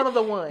you were one of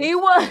the ones. He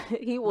was.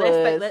 He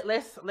was.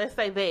 Let's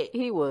say that.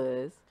 He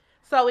was.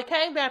 So it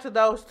came down to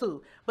those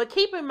two. But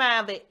keep in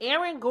mind that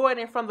Aaron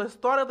Gordon, from the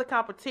start of the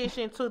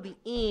competition to the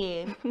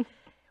end,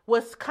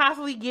 was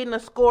constantly getting a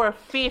score of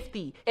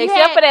 50.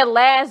 Except for that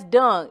last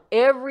dunk.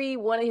 Every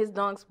one of his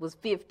dunks was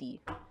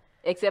 50.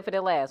 Except for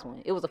that last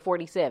one. It was a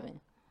 47.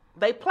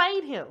 They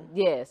played him.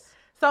 Yes.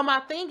 So my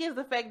thing is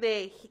the fact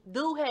that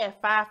dude had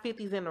 5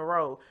 50s in a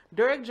row.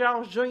 Derrick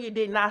Jones Jr.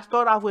 did not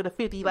start off with a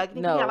 50. Like,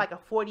 he had like a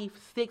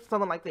 46,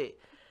 something like that.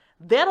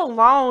 That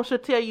alone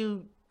should tell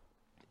you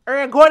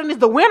Aaron Gordon is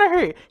the winner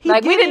here. We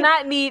did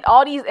not need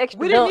all these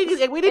extra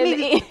dunks. We didn't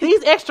need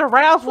these extra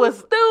rounds was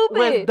stupid.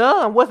 Was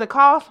done. Wasn't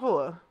called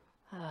for.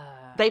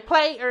 They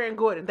played Aaron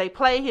Gordon. They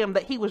played him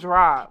that he was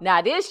robbed.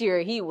 Now this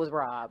year he was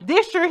robbed.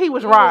 This year he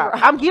was robbed.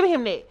 I'm giving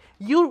him that.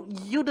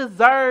 You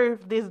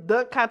deserve this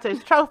dunk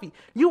contest trophy.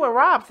 You were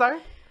robbed,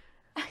 sir.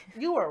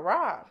 You were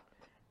robbed.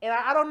 And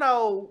I don't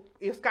know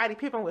if Scottie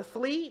Pippen was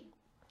asleep.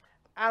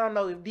 I don't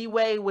know if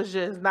D-Wade was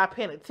just not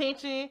paying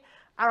attention.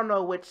 I don't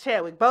know what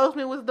Chadwick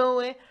Boseman was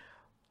doing.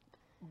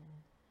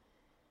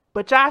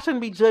 But y'all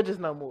shouldn't be judges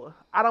no more.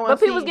 I don't want to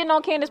see. But people was getting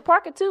on Candace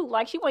Parker too.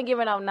 Like, she wasn't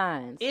giving out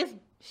nines.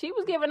 She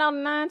was giving out a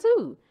 9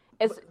 too.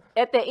 It's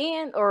at the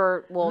end,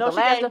 or well, no, the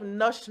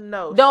last.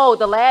 No,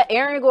 the last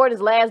Aaron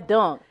Gordon's last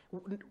dunk.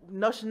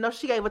 No,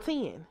 she gave a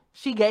 10.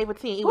 She gave a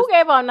 10. Who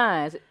gave out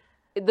nines?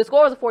 The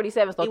score was a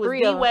 47. So it was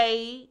three of them.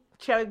 D-Wade,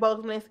 Chadwick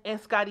Boseman,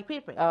 and Scottie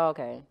Pippen. Oh,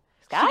 okay.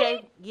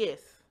 Scottie? Yes,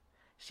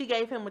 she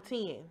gave him a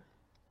 10.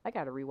 I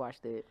gotta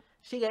rewatch that.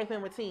 She gave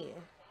him a 10.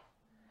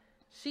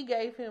 She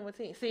gave him a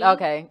 10. See?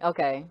 Okay.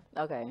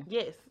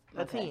 Yes,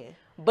 a 10.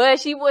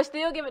 But she was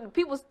still giving,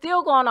 people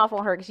still going off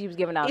on her because she was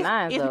giving out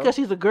nines. It's because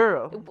she's a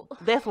girl.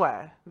 That's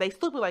why. They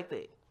stupid like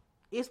that.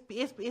 It's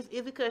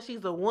because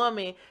she's a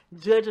woman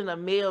judging a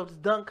male's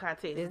dunk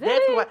contest.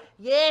 That's why.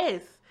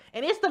 Yes.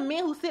 And it's the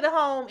men who sit at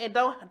home and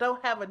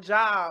don't have a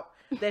job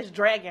that's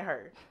dragging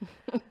her.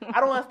 I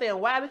don't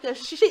understand why,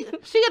 because she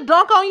a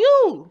dunk on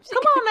you.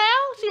 Come on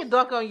now. She a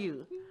dunk on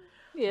you.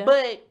 Yeah.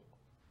 But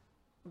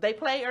they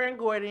play Aaron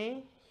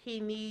Gordon.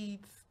 They need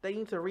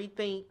to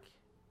rethink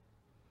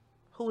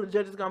who the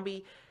judge is gonna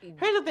be.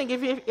 Here's the thing: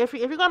 if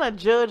you're gonna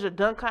judge a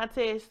dunk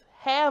contest,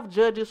 have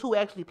judges who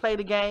actually play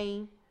the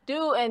game.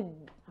 Dude,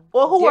 and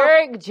or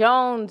Derrick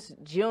Jones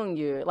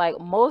Jr. Like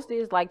most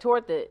is like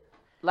toward the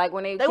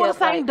when they were the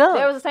same dunk.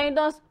 They were the same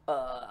dunks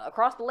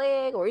across the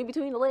leg or in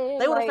between the legs.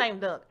 They were the same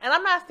dunk, and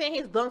I'm not saying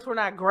his dunks were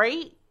not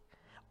great,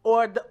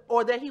 or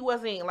that he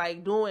wasn't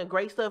like doing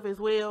great stuff as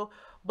well.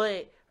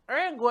 But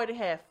Aaron Gordon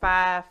had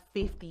 5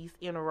 50s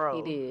in a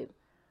row.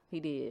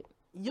 He did.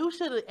 You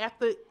should have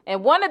after.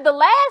 And one of the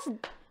last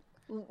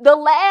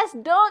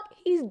dunk,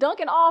 he's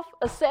dunking off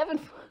a 7.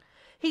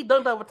 He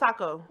dunked over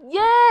Taco.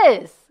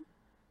 Yes.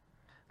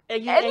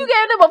 And you gave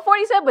him a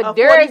 47, but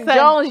Derrick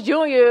Jones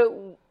Jr.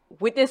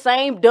 with this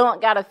same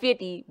dunk got a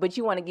 50, but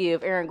you want to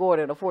give Aaron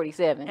Gordon a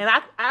 47. And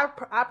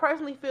I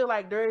personally feel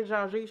like Derrick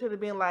Jones Jr. should have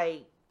been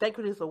like, thank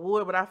you for this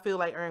award, but I feel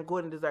like Aaron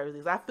Gordon deserves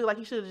this. I feel like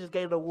he should have just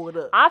gave the award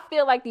up. I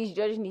feel like these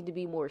judges need to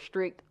be more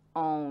strict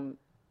on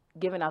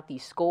giving out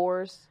these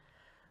scores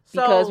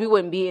because we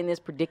wouldn't be in this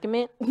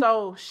predicament.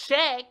 So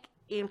Shaq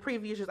in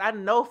previous years, I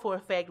know for a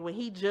fact when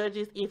he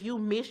judges, if you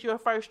miss your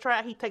first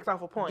try, he takes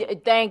off a point. Yeah,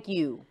 thank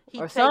you. He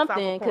or takes off a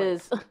something, point.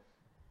 because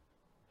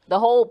the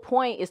whole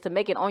point is to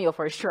make it on your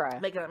first try.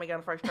 Make it on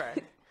the first try.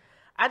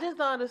 I just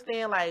don't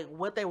understand like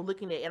what they were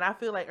looking at, and I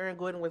feel like Aaron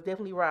Gordon was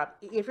definitely robbed.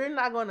 If you're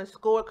not going to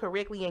score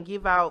correctly and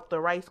give out the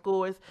right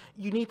scores,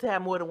 you need to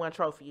have more than one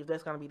trophy if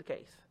that's going to be the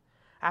case.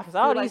 I feel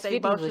all like these they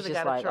 50s both was should have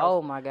just got a like, trophy.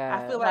 oh my god!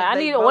 I feel like,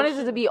 like I wanted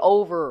it to be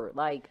over.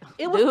 Like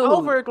it was dude.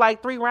 over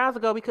like 3 rounds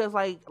ago because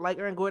like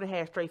Aaron Gordon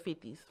had straight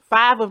 50s,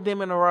 5 of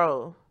them in a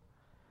row.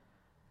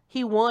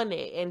 He won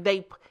it, and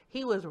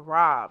he was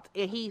robbed.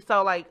 And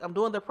I'm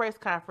doing the press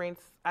conference.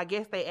 I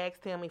guess they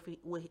asked him if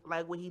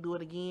would he do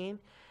it again,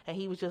 and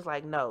he was just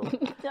like, no.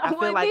 I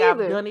feel like I've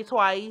done it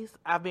twice.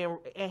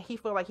 And he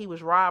felt like he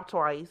was robbed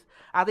twice.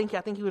 I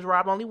think he was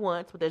robbed only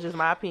once, but that's just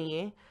my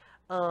opinion.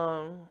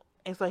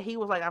 And so he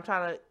was like,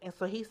 and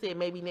so he said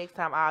maybe next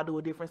time I'll do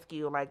a different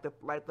skill, like the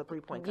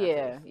 3-point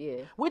contest.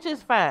 Yeah. Which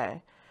is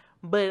fine.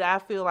 But I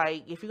feel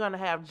like if you're gonna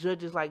have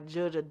judges like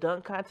judge a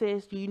dunk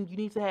contest, you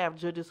need to have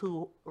judges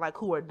who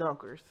are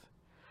dunkers.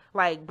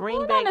 Like bring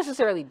back not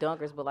necessarily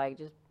dunkers, but like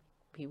just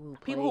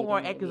people who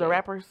weren't actors or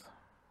rappers.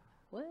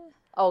 What?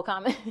 Oh,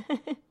 Common.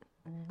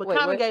 But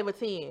Common gave a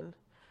 10.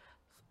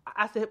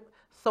 I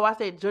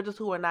said judges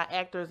who are not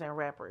actors and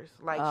rappers.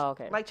 Like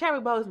like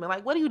Chadwick Boseman.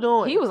 Like, what are you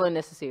doing? He was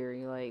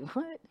unnecessary. Like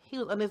what? He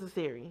was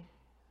unnecessary.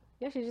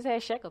 Yeah, she just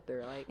had Shaq up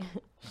there. Like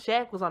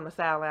Shaq was on the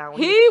sideline.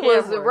 He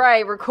was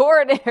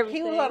recording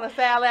everything. He was on the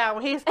sideline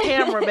with his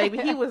camera, baby.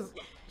 He was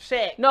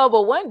Shaq. No,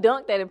 but one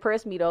dunk that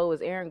impressed me though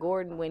was Aaron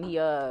Gordon when he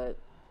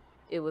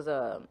it was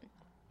the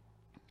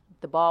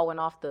ball went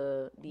off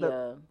the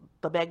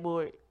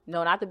backboard.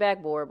 No, not the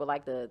backboard, but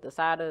like the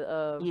side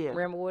of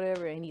rim or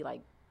whatever, and he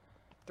like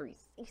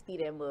 360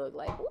 that mug.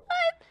 Like what?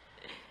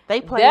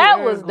 They played that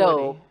Aaron was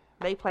Gordon. dope.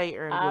 They played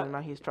Aaron Gordon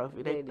on his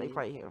trophy. They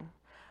played him.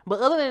 But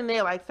other than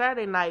that, like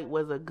Saturday night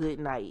was a good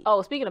night.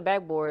 Oh, speaking of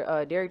backboard,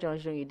 Derrick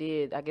Jones Jr.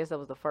 did. I guess that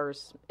was the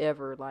first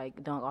ever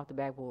like dunk off the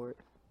backboard.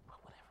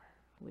 Whatever.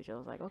 Which I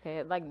was like,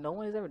 okay, like no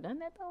one has ever done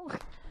that though.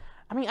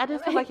 I mean, I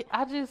just feel like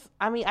I just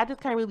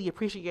can't really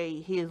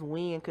appreciate his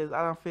win because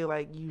I don't feel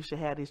like you should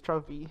have this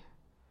trophy.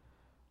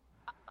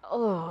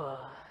 Oh,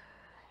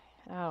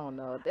 I don't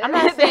know. I'm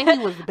not saying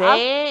he was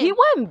bad. He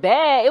wasn't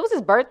bad. It was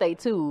his birthday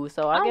too,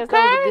 so I guess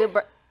that was a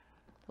good.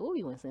 Oh,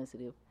 he went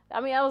sensitive. I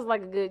mean, that was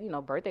like a good,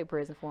 birthday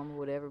present for him or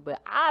whatever. But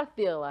I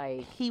feel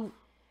like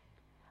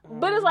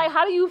But it's like,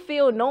 how do you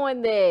feel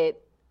knowing that?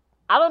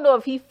 I don't know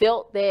if he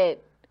felt that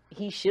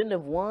he shouldn't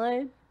have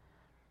won,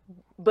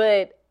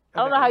 but I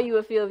don't know how you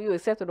would feel if you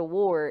accepted an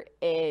award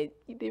and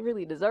you didn't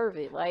really deserve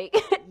it. Like,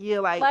 yeah,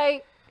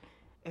 like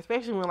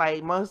especially when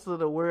like most of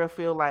the world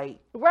feel like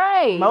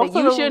that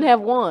you shouldn't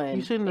have won.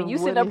 You shouldn't have you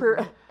won. sit up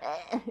here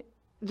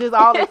just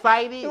all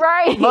excited,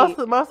 right?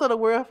 Most of the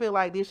world feel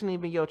like this shouldn't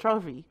even be your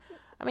trophy.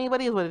 I mean,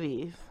 but it is what it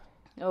is.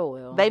 Oh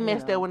well, they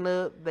messed that one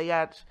up. They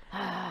got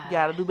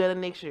to do better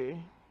next year.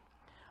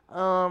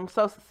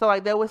 So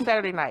like that was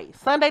Saturday night.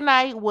 Sunday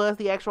night was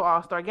the actual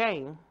All-Star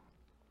game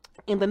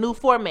in the new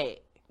format.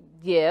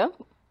 Yeah.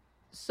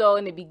 So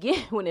in the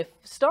beginning, when it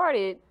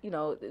started,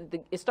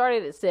 it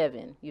started at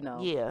 7.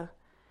 Yeah.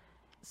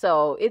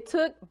 So it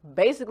took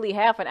basically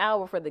half an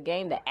hour for the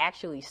game to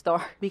actually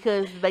start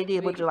because they did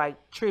a bunch of like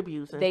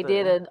tributes. And they stuff.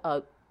 did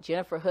a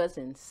Jennifer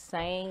Hudson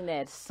sang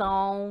that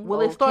song.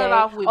 Well, it started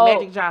off with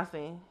Magic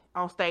Johnson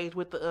on stage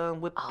with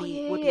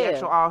the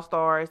actual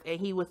All-Stars, and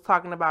he was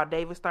talking about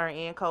David Stern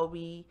and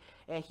Kobe,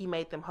 and he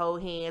made them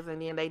hold hands,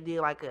 and then they did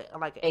like an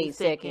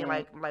 8-second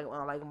like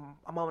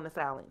a moment of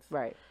silence.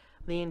 Right.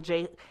 Then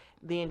J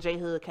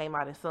Hood came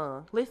out and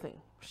sung. Listen,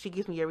 she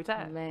gets me every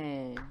time.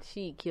 Man,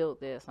 she killed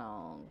that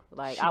song.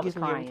 Like she I was gets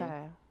me crying. Every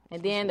time.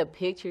 And then the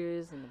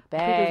pictures and the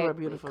back were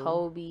beautiful. With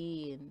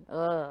Kobe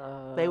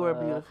and they were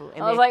beautiful.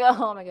 And I was like,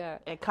 oh my god.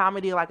 And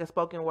comedy like a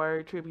spoken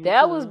word tribute.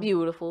 That was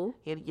beautiful.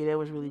 Yeah, that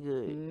was really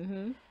good.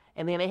 Mm-hmm.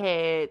 And then they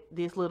had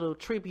this little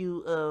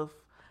tribute of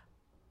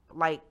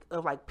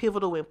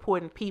pivotal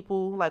important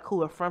people like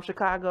who are from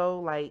Chicago,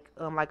 like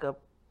a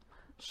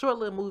short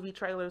little movie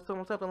trailer,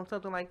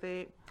 something like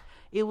that.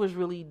 It was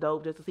really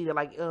dope just to see that.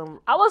 Like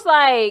I was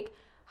like,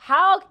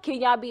 how can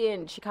y'all be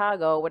in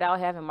Chicago without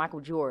having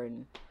Michael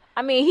Jordan?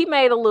 I mean, he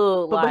made a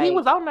little, but he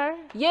was on there.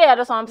 Yeah,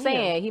 that's what I'm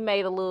saying. Yeah. He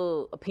made a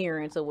little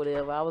appearance or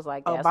whatever. I was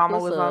like, that's Obama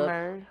what's was up. on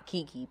there.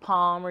 Keke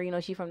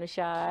Palmer, she from the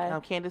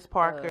Chi. Candace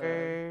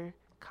Parker,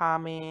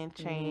 Common,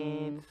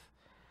 Chance,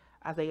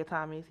 Isaiah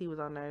Thomas. He was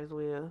on there as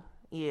well.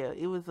 Yeah,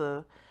 it was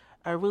a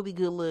really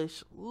good little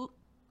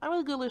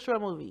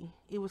short movie.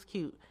 It was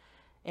cute.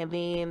 And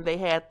then they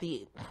had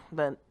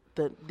then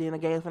the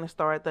game's gonna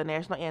start, the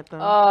national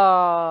anthem.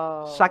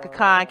 Oh, Shaka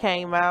Khan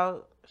came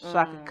out.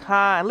 Shaka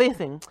Khan.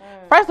 Listen,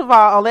 first of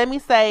all, let me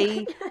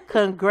say,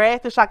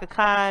 Congrats to Shaka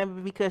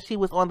Khan because she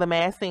was on The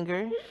Masked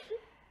Singer.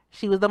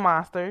 She was the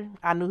monster.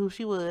 I knew who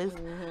she was.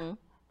 Mm-hmm.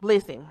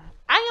 Listen,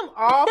 I am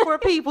all for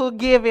people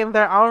giving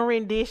their own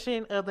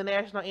rendition of the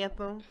national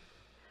anthem.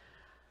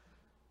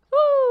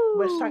 Woo,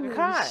 but Shaka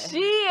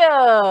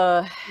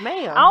Khan,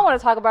 ma'am, I don't want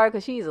to talk about her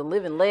because she's a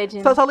living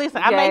legend. So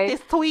listen, okay? I made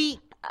this tweet.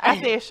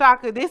 I said,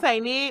 Shaka, this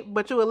ain't it,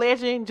 but you a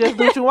legend. Just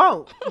do what you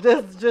want.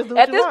 Just do what you want.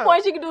 At this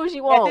point, she can do what she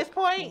wants. At this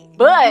point,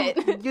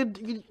 but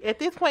you at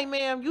this point,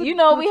 ma'am, you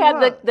know, we had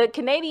the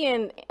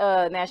Canadian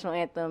national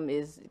anthem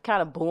is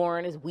kind of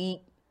boring, it's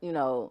weak, you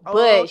know.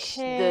 But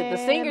the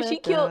singer, she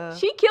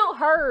killed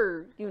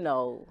her, you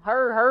know,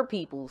 her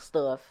people's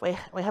stuff. Wait,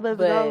 how does it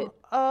go?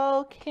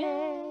 Oh,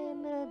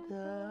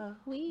 Canada,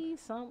 we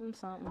something.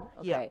 Okay.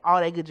 Yeah, all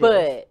that good jazz.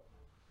 But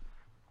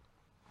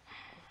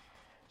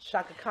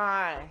Shaka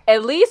Khan.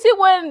 At least it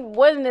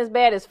wasn't as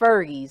bad as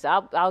Fergie's.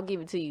 I'll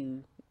give it to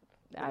you.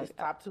 It's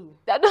top 2.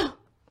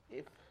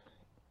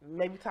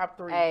 Maybe top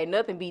 3. Hey,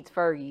 nothing beats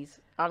Fergie's.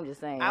 I'm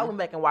just saying. I went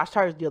back and watched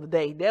hers the other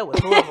day. That was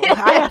horrible.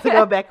 I had to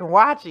go back and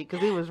watch it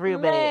because it was real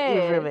bad.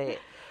 It was real bad.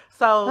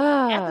 So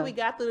after we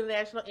got through the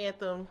national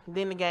anthem,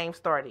 then the game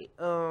started.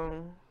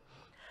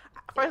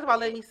 First of all,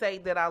 let me say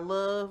that I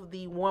love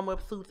the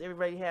warm-up suits.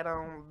 Everybody had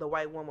on the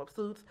white warm-up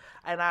suits,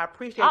 and I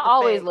appreciate. I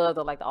always love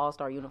the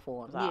all-star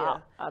uniforms. Yeah,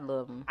 I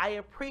love them. I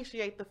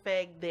appreciate the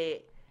fact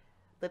that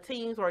the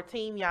teams were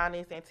Team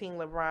Giannis and Team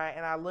LeBron,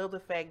 and I love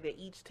the fact that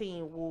each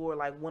team wore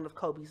like one of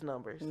Kobe's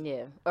numbers.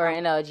 Yeah,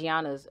 and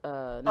Gianna's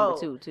number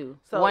 2 too.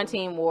 So one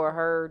team wore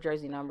her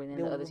jersey number, and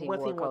then the other team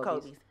wore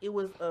Kobe's. It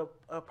was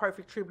a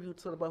perfect tribute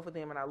to both of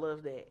them, and I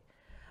love that.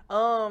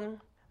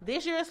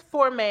 This year's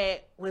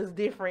format was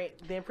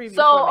different than previous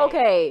format.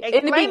 Okay,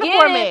 in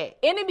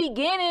the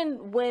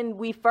beginning, when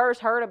we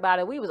first heard about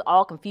it, we was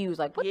all confused.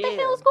 Like, what the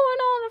hell is going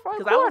on in the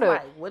first quarter? I was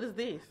like, what is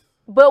this?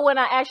 But when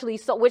I actually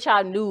saw, which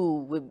I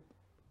knew,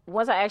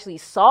 once I actually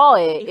saw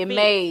it, it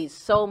made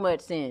so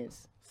much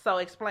sense. So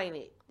explain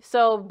it.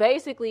 So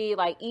basically,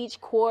 like each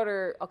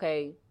quarter,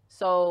 okay,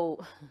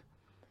 so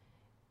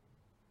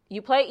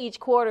you play each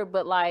quarter,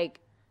 but like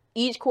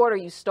each quarter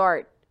you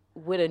start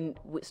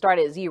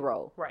at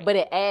 0, right? But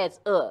it adds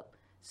up.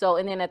 So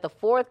and then at the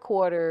fourth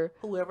quarter,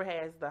 whoever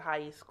has the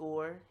highest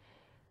score,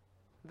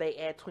 they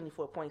add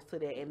 24 points to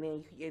that, and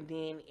then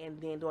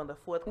during the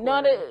fourth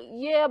quarter,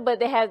 but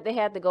they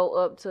had to go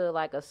up to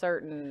like a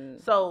certain.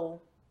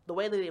 So the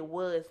way that it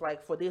was,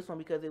 like for this one,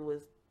 because it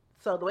was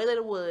the way that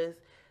it was,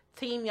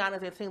 Team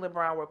Giannis and Team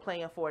LeBron were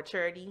playing for a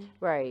charity,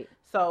 right?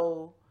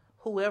 So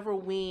whoever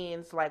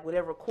wins, like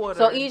whatever quarter.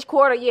 So each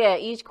quarter,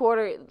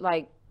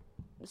 like.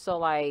 So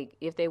like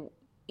if they,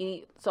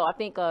 so I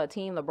think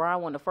Team LeBron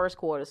won the first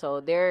quarter,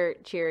 so their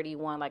charity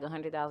won like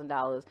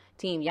 $100,000.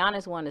 Team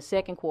Giannis won the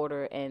second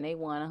quarter, and they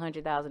won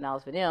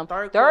 $100,000 for them.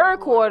 Third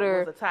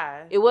quarter was a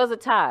tie. It was a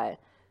tie.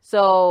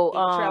 So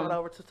it traveled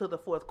over to the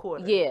fourth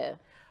quarter. Yeah,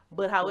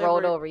 but however,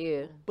 rolled over.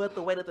 Yeah. But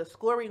the way that the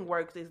scoring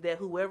works is that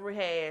whoever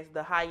has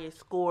the highest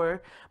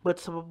score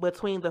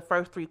between the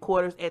first 3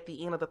 quarters at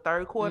the end of the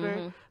third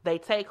quarter, they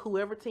take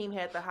whoever team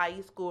had the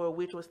highest score,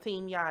 which was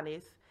Team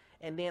Giannis.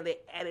 And then they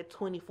added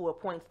 24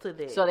 points to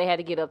that. So they had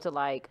to get up to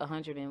like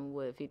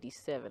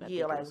 157.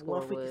 Yeah, like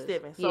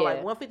 157. So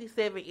like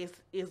 157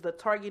 is the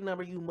target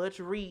number you must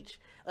reach.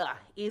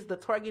 Is the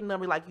target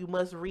number like you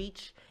must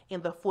reach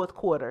in the fourth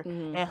quarter,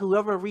 and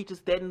whoever reaches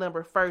that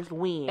number first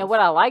wins. And what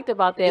I liked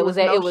about that was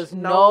that it was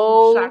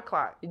no shot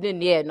clock.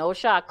 No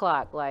shot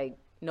clock. Like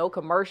no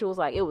commercials.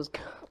 Like it was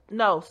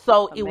no.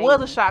 So amazing. It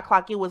was a shot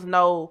clock. It was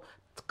no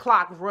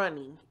clock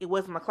running. It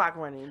wasn't a clock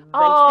running. They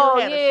still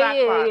had a shot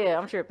clock. Yeah,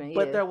 I'm tripping.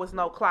 But there was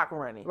no clock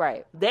running.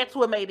 Right. That's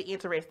what made it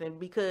interesting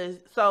because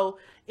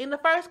in the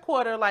first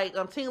quarter, like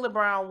Team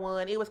LeBron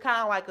won. It was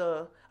kind of like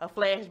a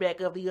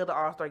flashback of the other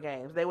All-Star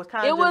games. They was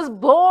kind of was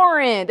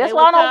boring. That's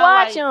why I don't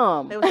watch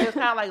them. They was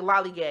kind of like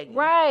lollygagging.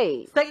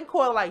 Right. Second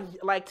quarter,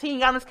 like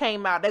Team Giannis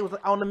came out. They was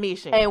on the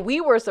mission, and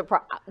we were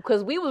surprised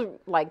because we was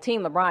like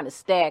Team LeBron is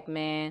stacked,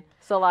 man.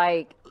 So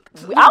like.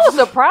 I was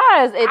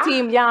surprised at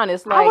Team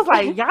Giannis. Like, I was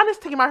like, Giannis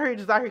team out here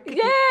just out here kicking.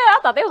 Yeah, I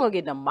thought they was gonna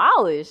get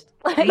demolished.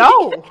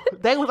 No,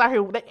 they was out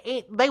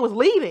here. They was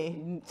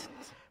leading.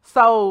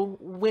 So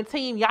when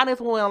Team Giannis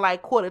won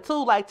like quarter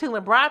 2, like Team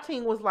LeBron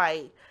team was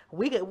like,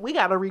 we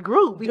got to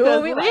regroup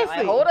because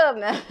like, hold up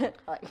now.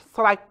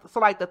 so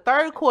like the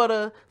third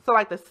quarter, so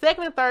like the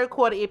second and third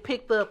quarter, it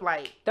picked up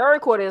like third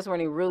quarter is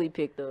when it really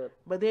picked up.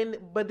 But then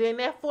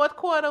that fourth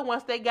quarter,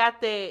 once they got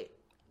that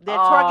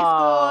target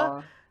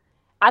score.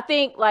 I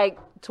think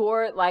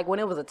when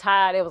it was a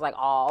tie, it was like,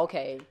 oh,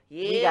 okay,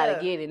 we gotta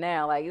get it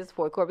now. Like it's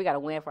fourth quarter, we gotta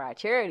win for our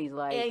charities.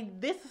 Like, and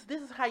this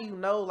is how you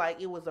know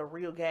like it was a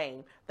real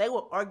game. They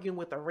were arguing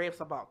with the refs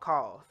about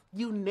calls.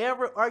 You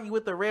never argue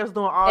with the refs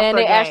doing All-Star and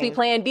they games. Actually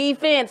playing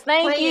defense.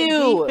 Thank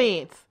you.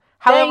 Defense.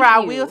 However, I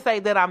will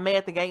say that I'm mad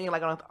at the game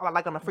like on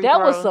a free throw.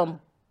 That was some.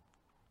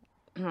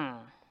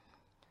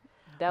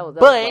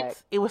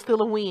 But it was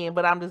still a win.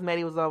 But I'm just mad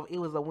it was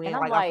a win. And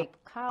I'm like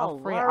Kyle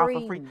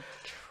Lowry.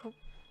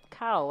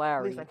 Kyle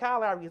Lowry. Listen,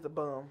 Kyle Lowry is a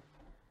bum.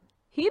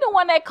 He the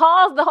one that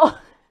caused the whole.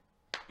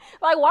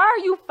 Like, why are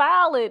you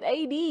fouling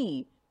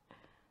AD?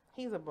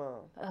 He's a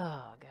bum.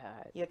 Oh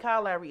God. Yeah,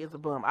 Kyle Lowry is a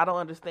bum. I don't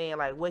understand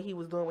like what he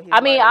was doing with his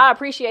I mean, body. I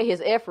appreciate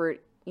his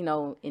effort, you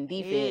know, in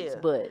defense, Yeah.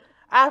 but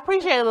I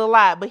appreciate it a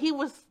lot, but he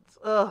was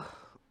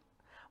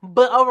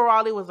but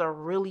overall it was a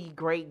really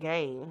great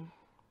game.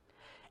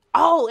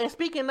 Oh, and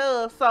speaking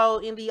of, so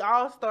in the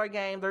All-Star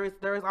game there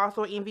is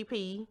also an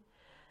MVP.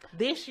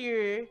 This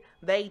year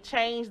they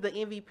changed the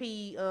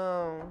MVP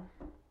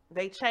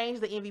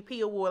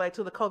award like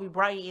to the Kobe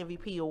Bryant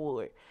MVP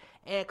award.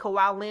 And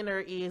Kawhi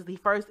Leonard is the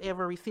first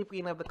ever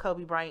recipient of the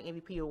Kobe Bryant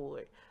MVP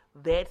award.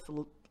 That's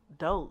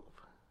dope.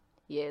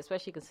 yeah,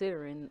 especially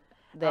considering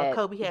that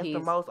Kobe has the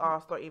most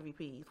All-Star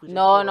MVPs. Which is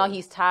No, four.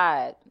 he's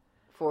tied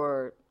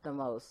for the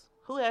most.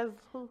 Who has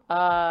who?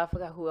 I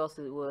forgot who else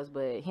it was,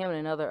 but him and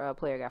another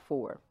player got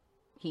 4.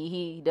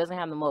 He doesn't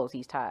have the most.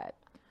 He's tied.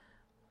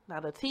 Now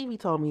the TV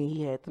told me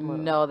he had the most.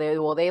 No,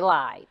 they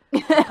lied.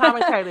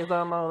 Commentators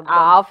don't know.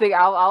 I'll figure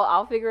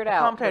it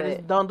out.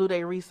 Commentators don't do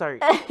their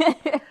research.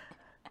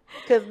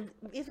 Because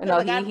he's tied.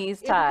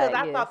 Because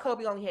I yes. thought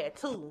Kobe only had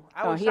 2.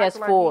 He has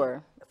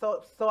 4.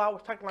 So I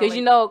was talking about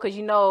Because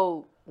you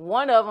know,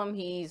 one of them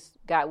he's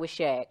got with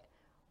Shaq.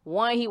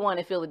 One he won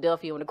in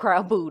Philadelphia when the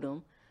crowd booed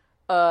him.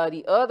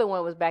 The other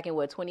one was back in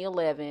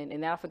 2011,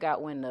 and then I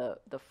forgot when the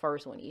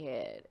first one he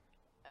had.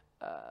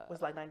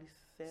 was like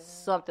 97,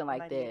 something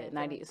like that,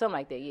 90, something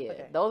like that. Yeah,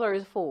 Okay. Those are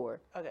his 4.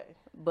 Okay,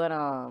 But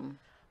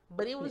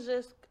it was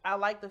just I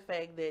like the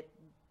fact that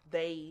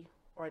they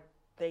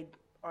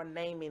are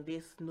naming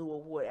this new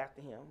award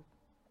after him.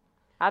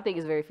 I think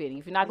it's very fitting.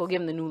 If you're not gonna give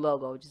him the new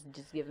logo, just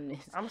give him this.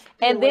 I'm still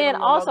And waiting then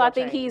on the also, logo I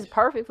think he's change.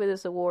 perfect for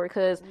this award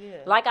because, Yeah.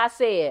 like I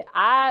said,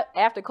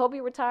 after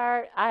Kobe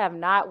retired, I have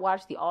not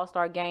watched the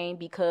All-Star game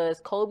because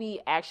Kobe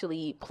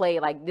actually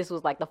played like this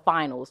was like the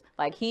finals.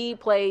 Like he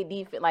played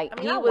defense. Like I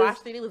mean, he I was.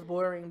 watched it. It was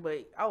boring,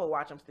 but I would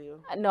watch him still.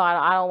 No,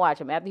 I don't watch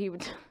him after he.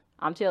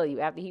 I'm telling you,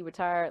 after he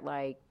retired,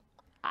 like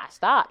I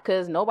stopped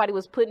because nobody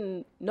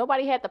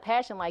had the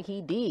passion like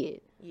he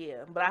did.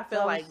 Yeah, but I feel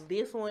So- like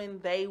this one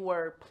they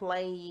were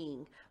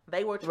playing.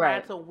 They were trying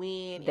Right. to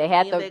win. They and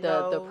had in the they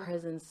go.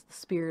 presence, the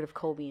spirit of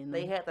Kobe in them.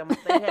 They had the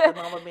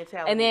Mamba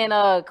mentality. And then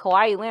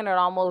Kawhi Leonard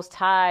almost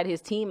tied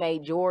his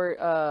teammate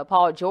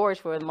Paul George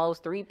for the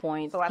most 3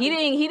 points. So I He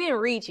think- didn't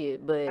reach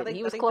it, but I think,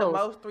 he was I think close. the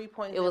most 3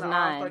 points It was in the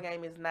 9. All-Star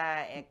game is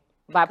 9. And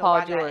By Kawhi Paul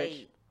got George.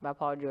 8. By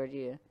Paul George,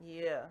 yeah.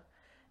 Yeah.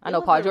 I It know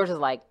was Paul a- George is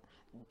like,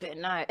 bet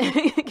not.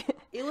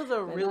 It was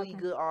a really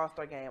good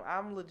All-Star game.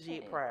 I'm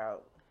legit proud.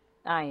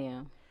 I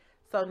am.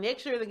 So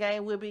next year the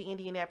game will be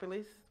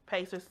Indianapolis.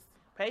 Pacers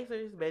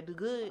better do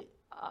good.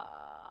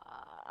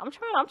 I'm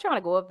trying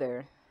to go up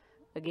there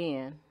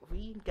again.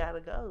 We gotta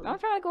go. I'm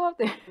trying to go up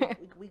there.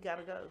 we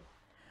gotta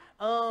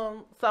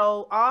go.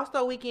 So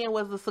All-Star Weekend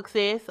was a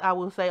success, I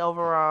will say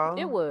overall.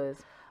 It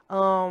was.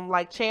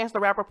 Like Chance the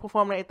Rapper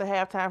performing at the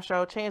halftime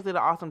show. Chance did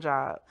an awesome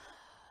job.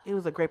 It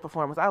was a great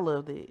performance. I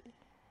loved it.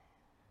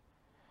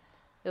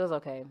 It was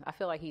okay. I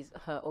feel like he's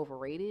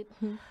overrated,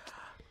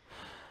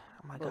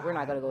 Oh my but God. we're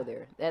not gonna go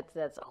there. That's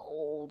a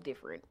whole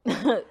different.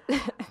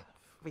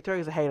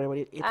 Victoria's a hater, but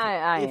it's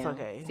I it's am.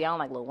 okay. See, I don't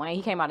like Lil Wayne.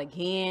 He came out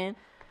again.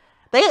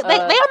 They on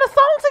the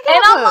song together.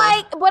 And I'm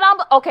like,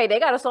 but okay, they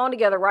got a song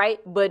together, right?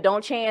 But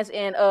don't Chance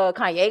and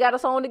Kanye got a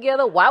song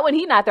together. Why would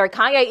he not there?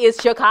 Kanye is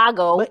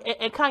Chicago. But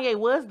and Kanye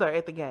was there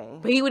at the game.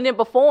 But he wouldn't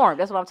perform.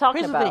 That's what I'm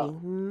talking Here's the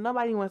about. thing: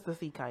 nobody wants to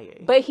see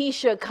Kanye. But he's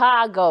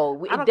Chicago. I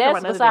don't care That's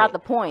about none of beside that. the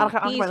point. I don't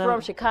care He's about none from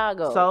of-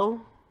 Chicago.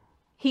 So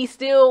he's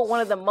still one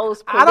of the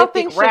most I don't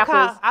prolific think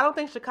rappers. I don't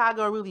think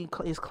Chicago really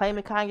is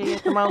claiming Kanye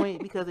at the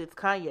moment because it's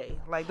Kanye.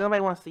 Like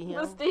nobody wants to see him.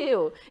 But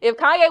still, if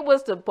Kanye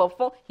was to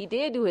perform, he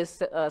did do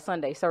his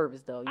Sunday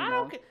service though. You I know,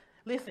 don't care.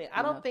 Listen,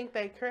 I don't think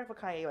they care for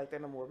Kanye like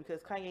that no more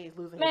because Kanye is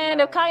losing. man,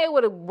 his if mind. Kanye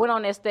would have went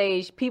on that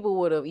stage, people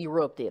would have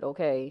erupted.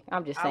 Okay,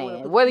 I'm just I would've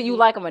saying, put whether TV you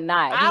like him or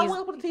not, I he's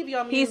will put the TV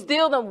on mute. he's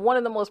still one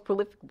of the most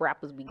prolific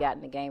rappers we got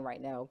in the game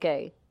right now.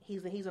 Okay.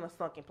 he's in a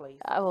sunken place.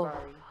 Oh, Sorry,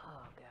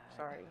 oh God.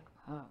 sorry.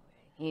 Oh,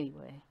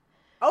 anyway.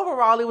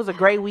 Overall, it was a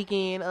great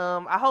weekend.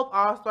 I hope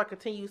All Star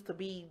continues to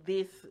be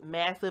this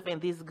massive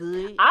and this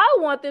good. I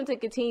want them to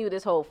continue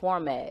this whole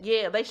format.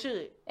 Yeah, they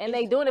should. And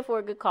they doing it for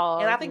a good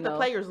cause. And I think you the know.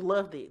 players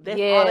loved it. That's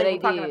Yeah, all they they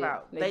were talking did.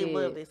 about. They They did.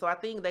 loved it. So I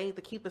think they need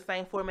to keep the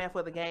same format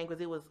for the game because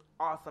it was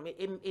awesome.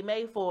 It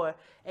made for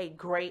a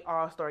great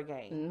All-Star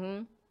game.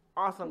 Mm-hmm.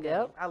 Awesome game.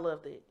 Yep. I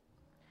loved it.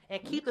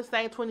 And keep the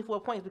same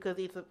 24 points because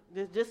it's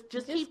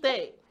just keep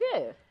that.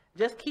 Yeah.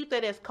 Just keep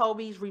that as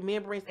Kobe's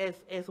remembrance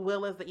as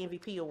well as the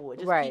MVP award.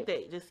 Just Right. keep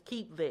that. Just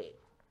keep that.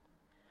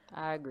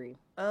 I agree.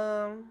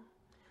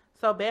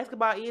 So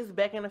basketball is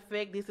back in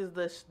effect. This is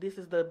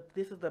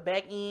the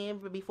back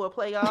end before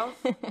playoffs.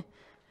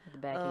 The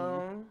back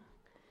end.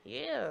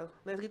 Yeah,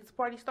 let's get this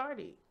party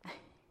started.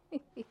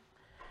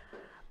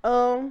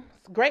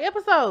 Great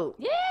episode.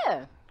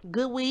 Yeah.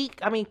 Good week.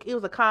 I mean, it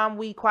was a calm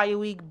week, quiet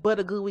week, but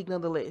a good week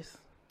nonetheless.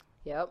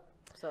 Yep.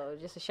 So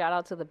just a shout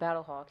out to the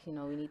Battlehawks. You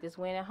know, we need this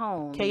win at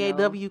home.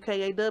 KAW,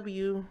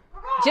 KAW.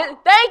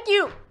 Thank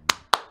you.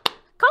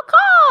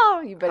 Caw.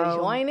 You better Oh.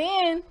 join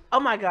in. Oh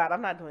my God,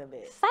 I'm not doing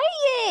that.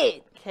 Say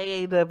it.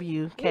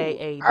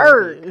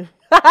 KAWKAW.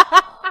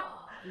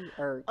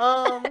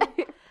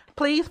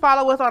 Please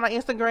follow us on our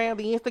Instagram.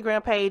 The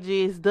Instagram page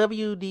is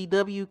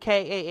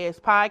WDWKAS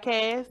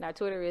Podcast. And our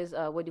Twitter is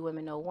What Do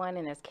Women Know 1,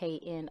 and that's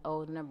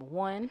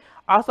KNO1.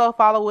 Also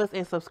follow us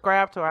and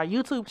subscribe to our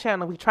YouTube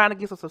channel. We're trying to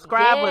get some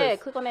subscribers. Yeah,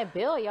 click on that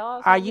bell,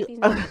 y'all. So you get these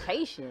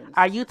notifications.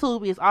 Our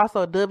YouTube is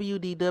also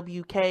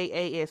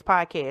WDWKAS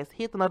Podcast.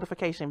 Hit the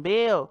notification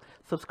bell.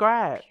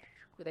 Subscribe.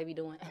 What they be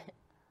doing?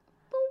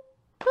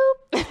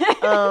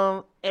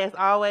 As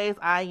always,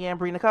 I am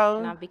Bree Nicole.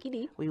 And I'm Vicky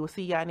D. We will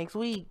see y'all next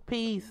week.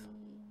 Peace.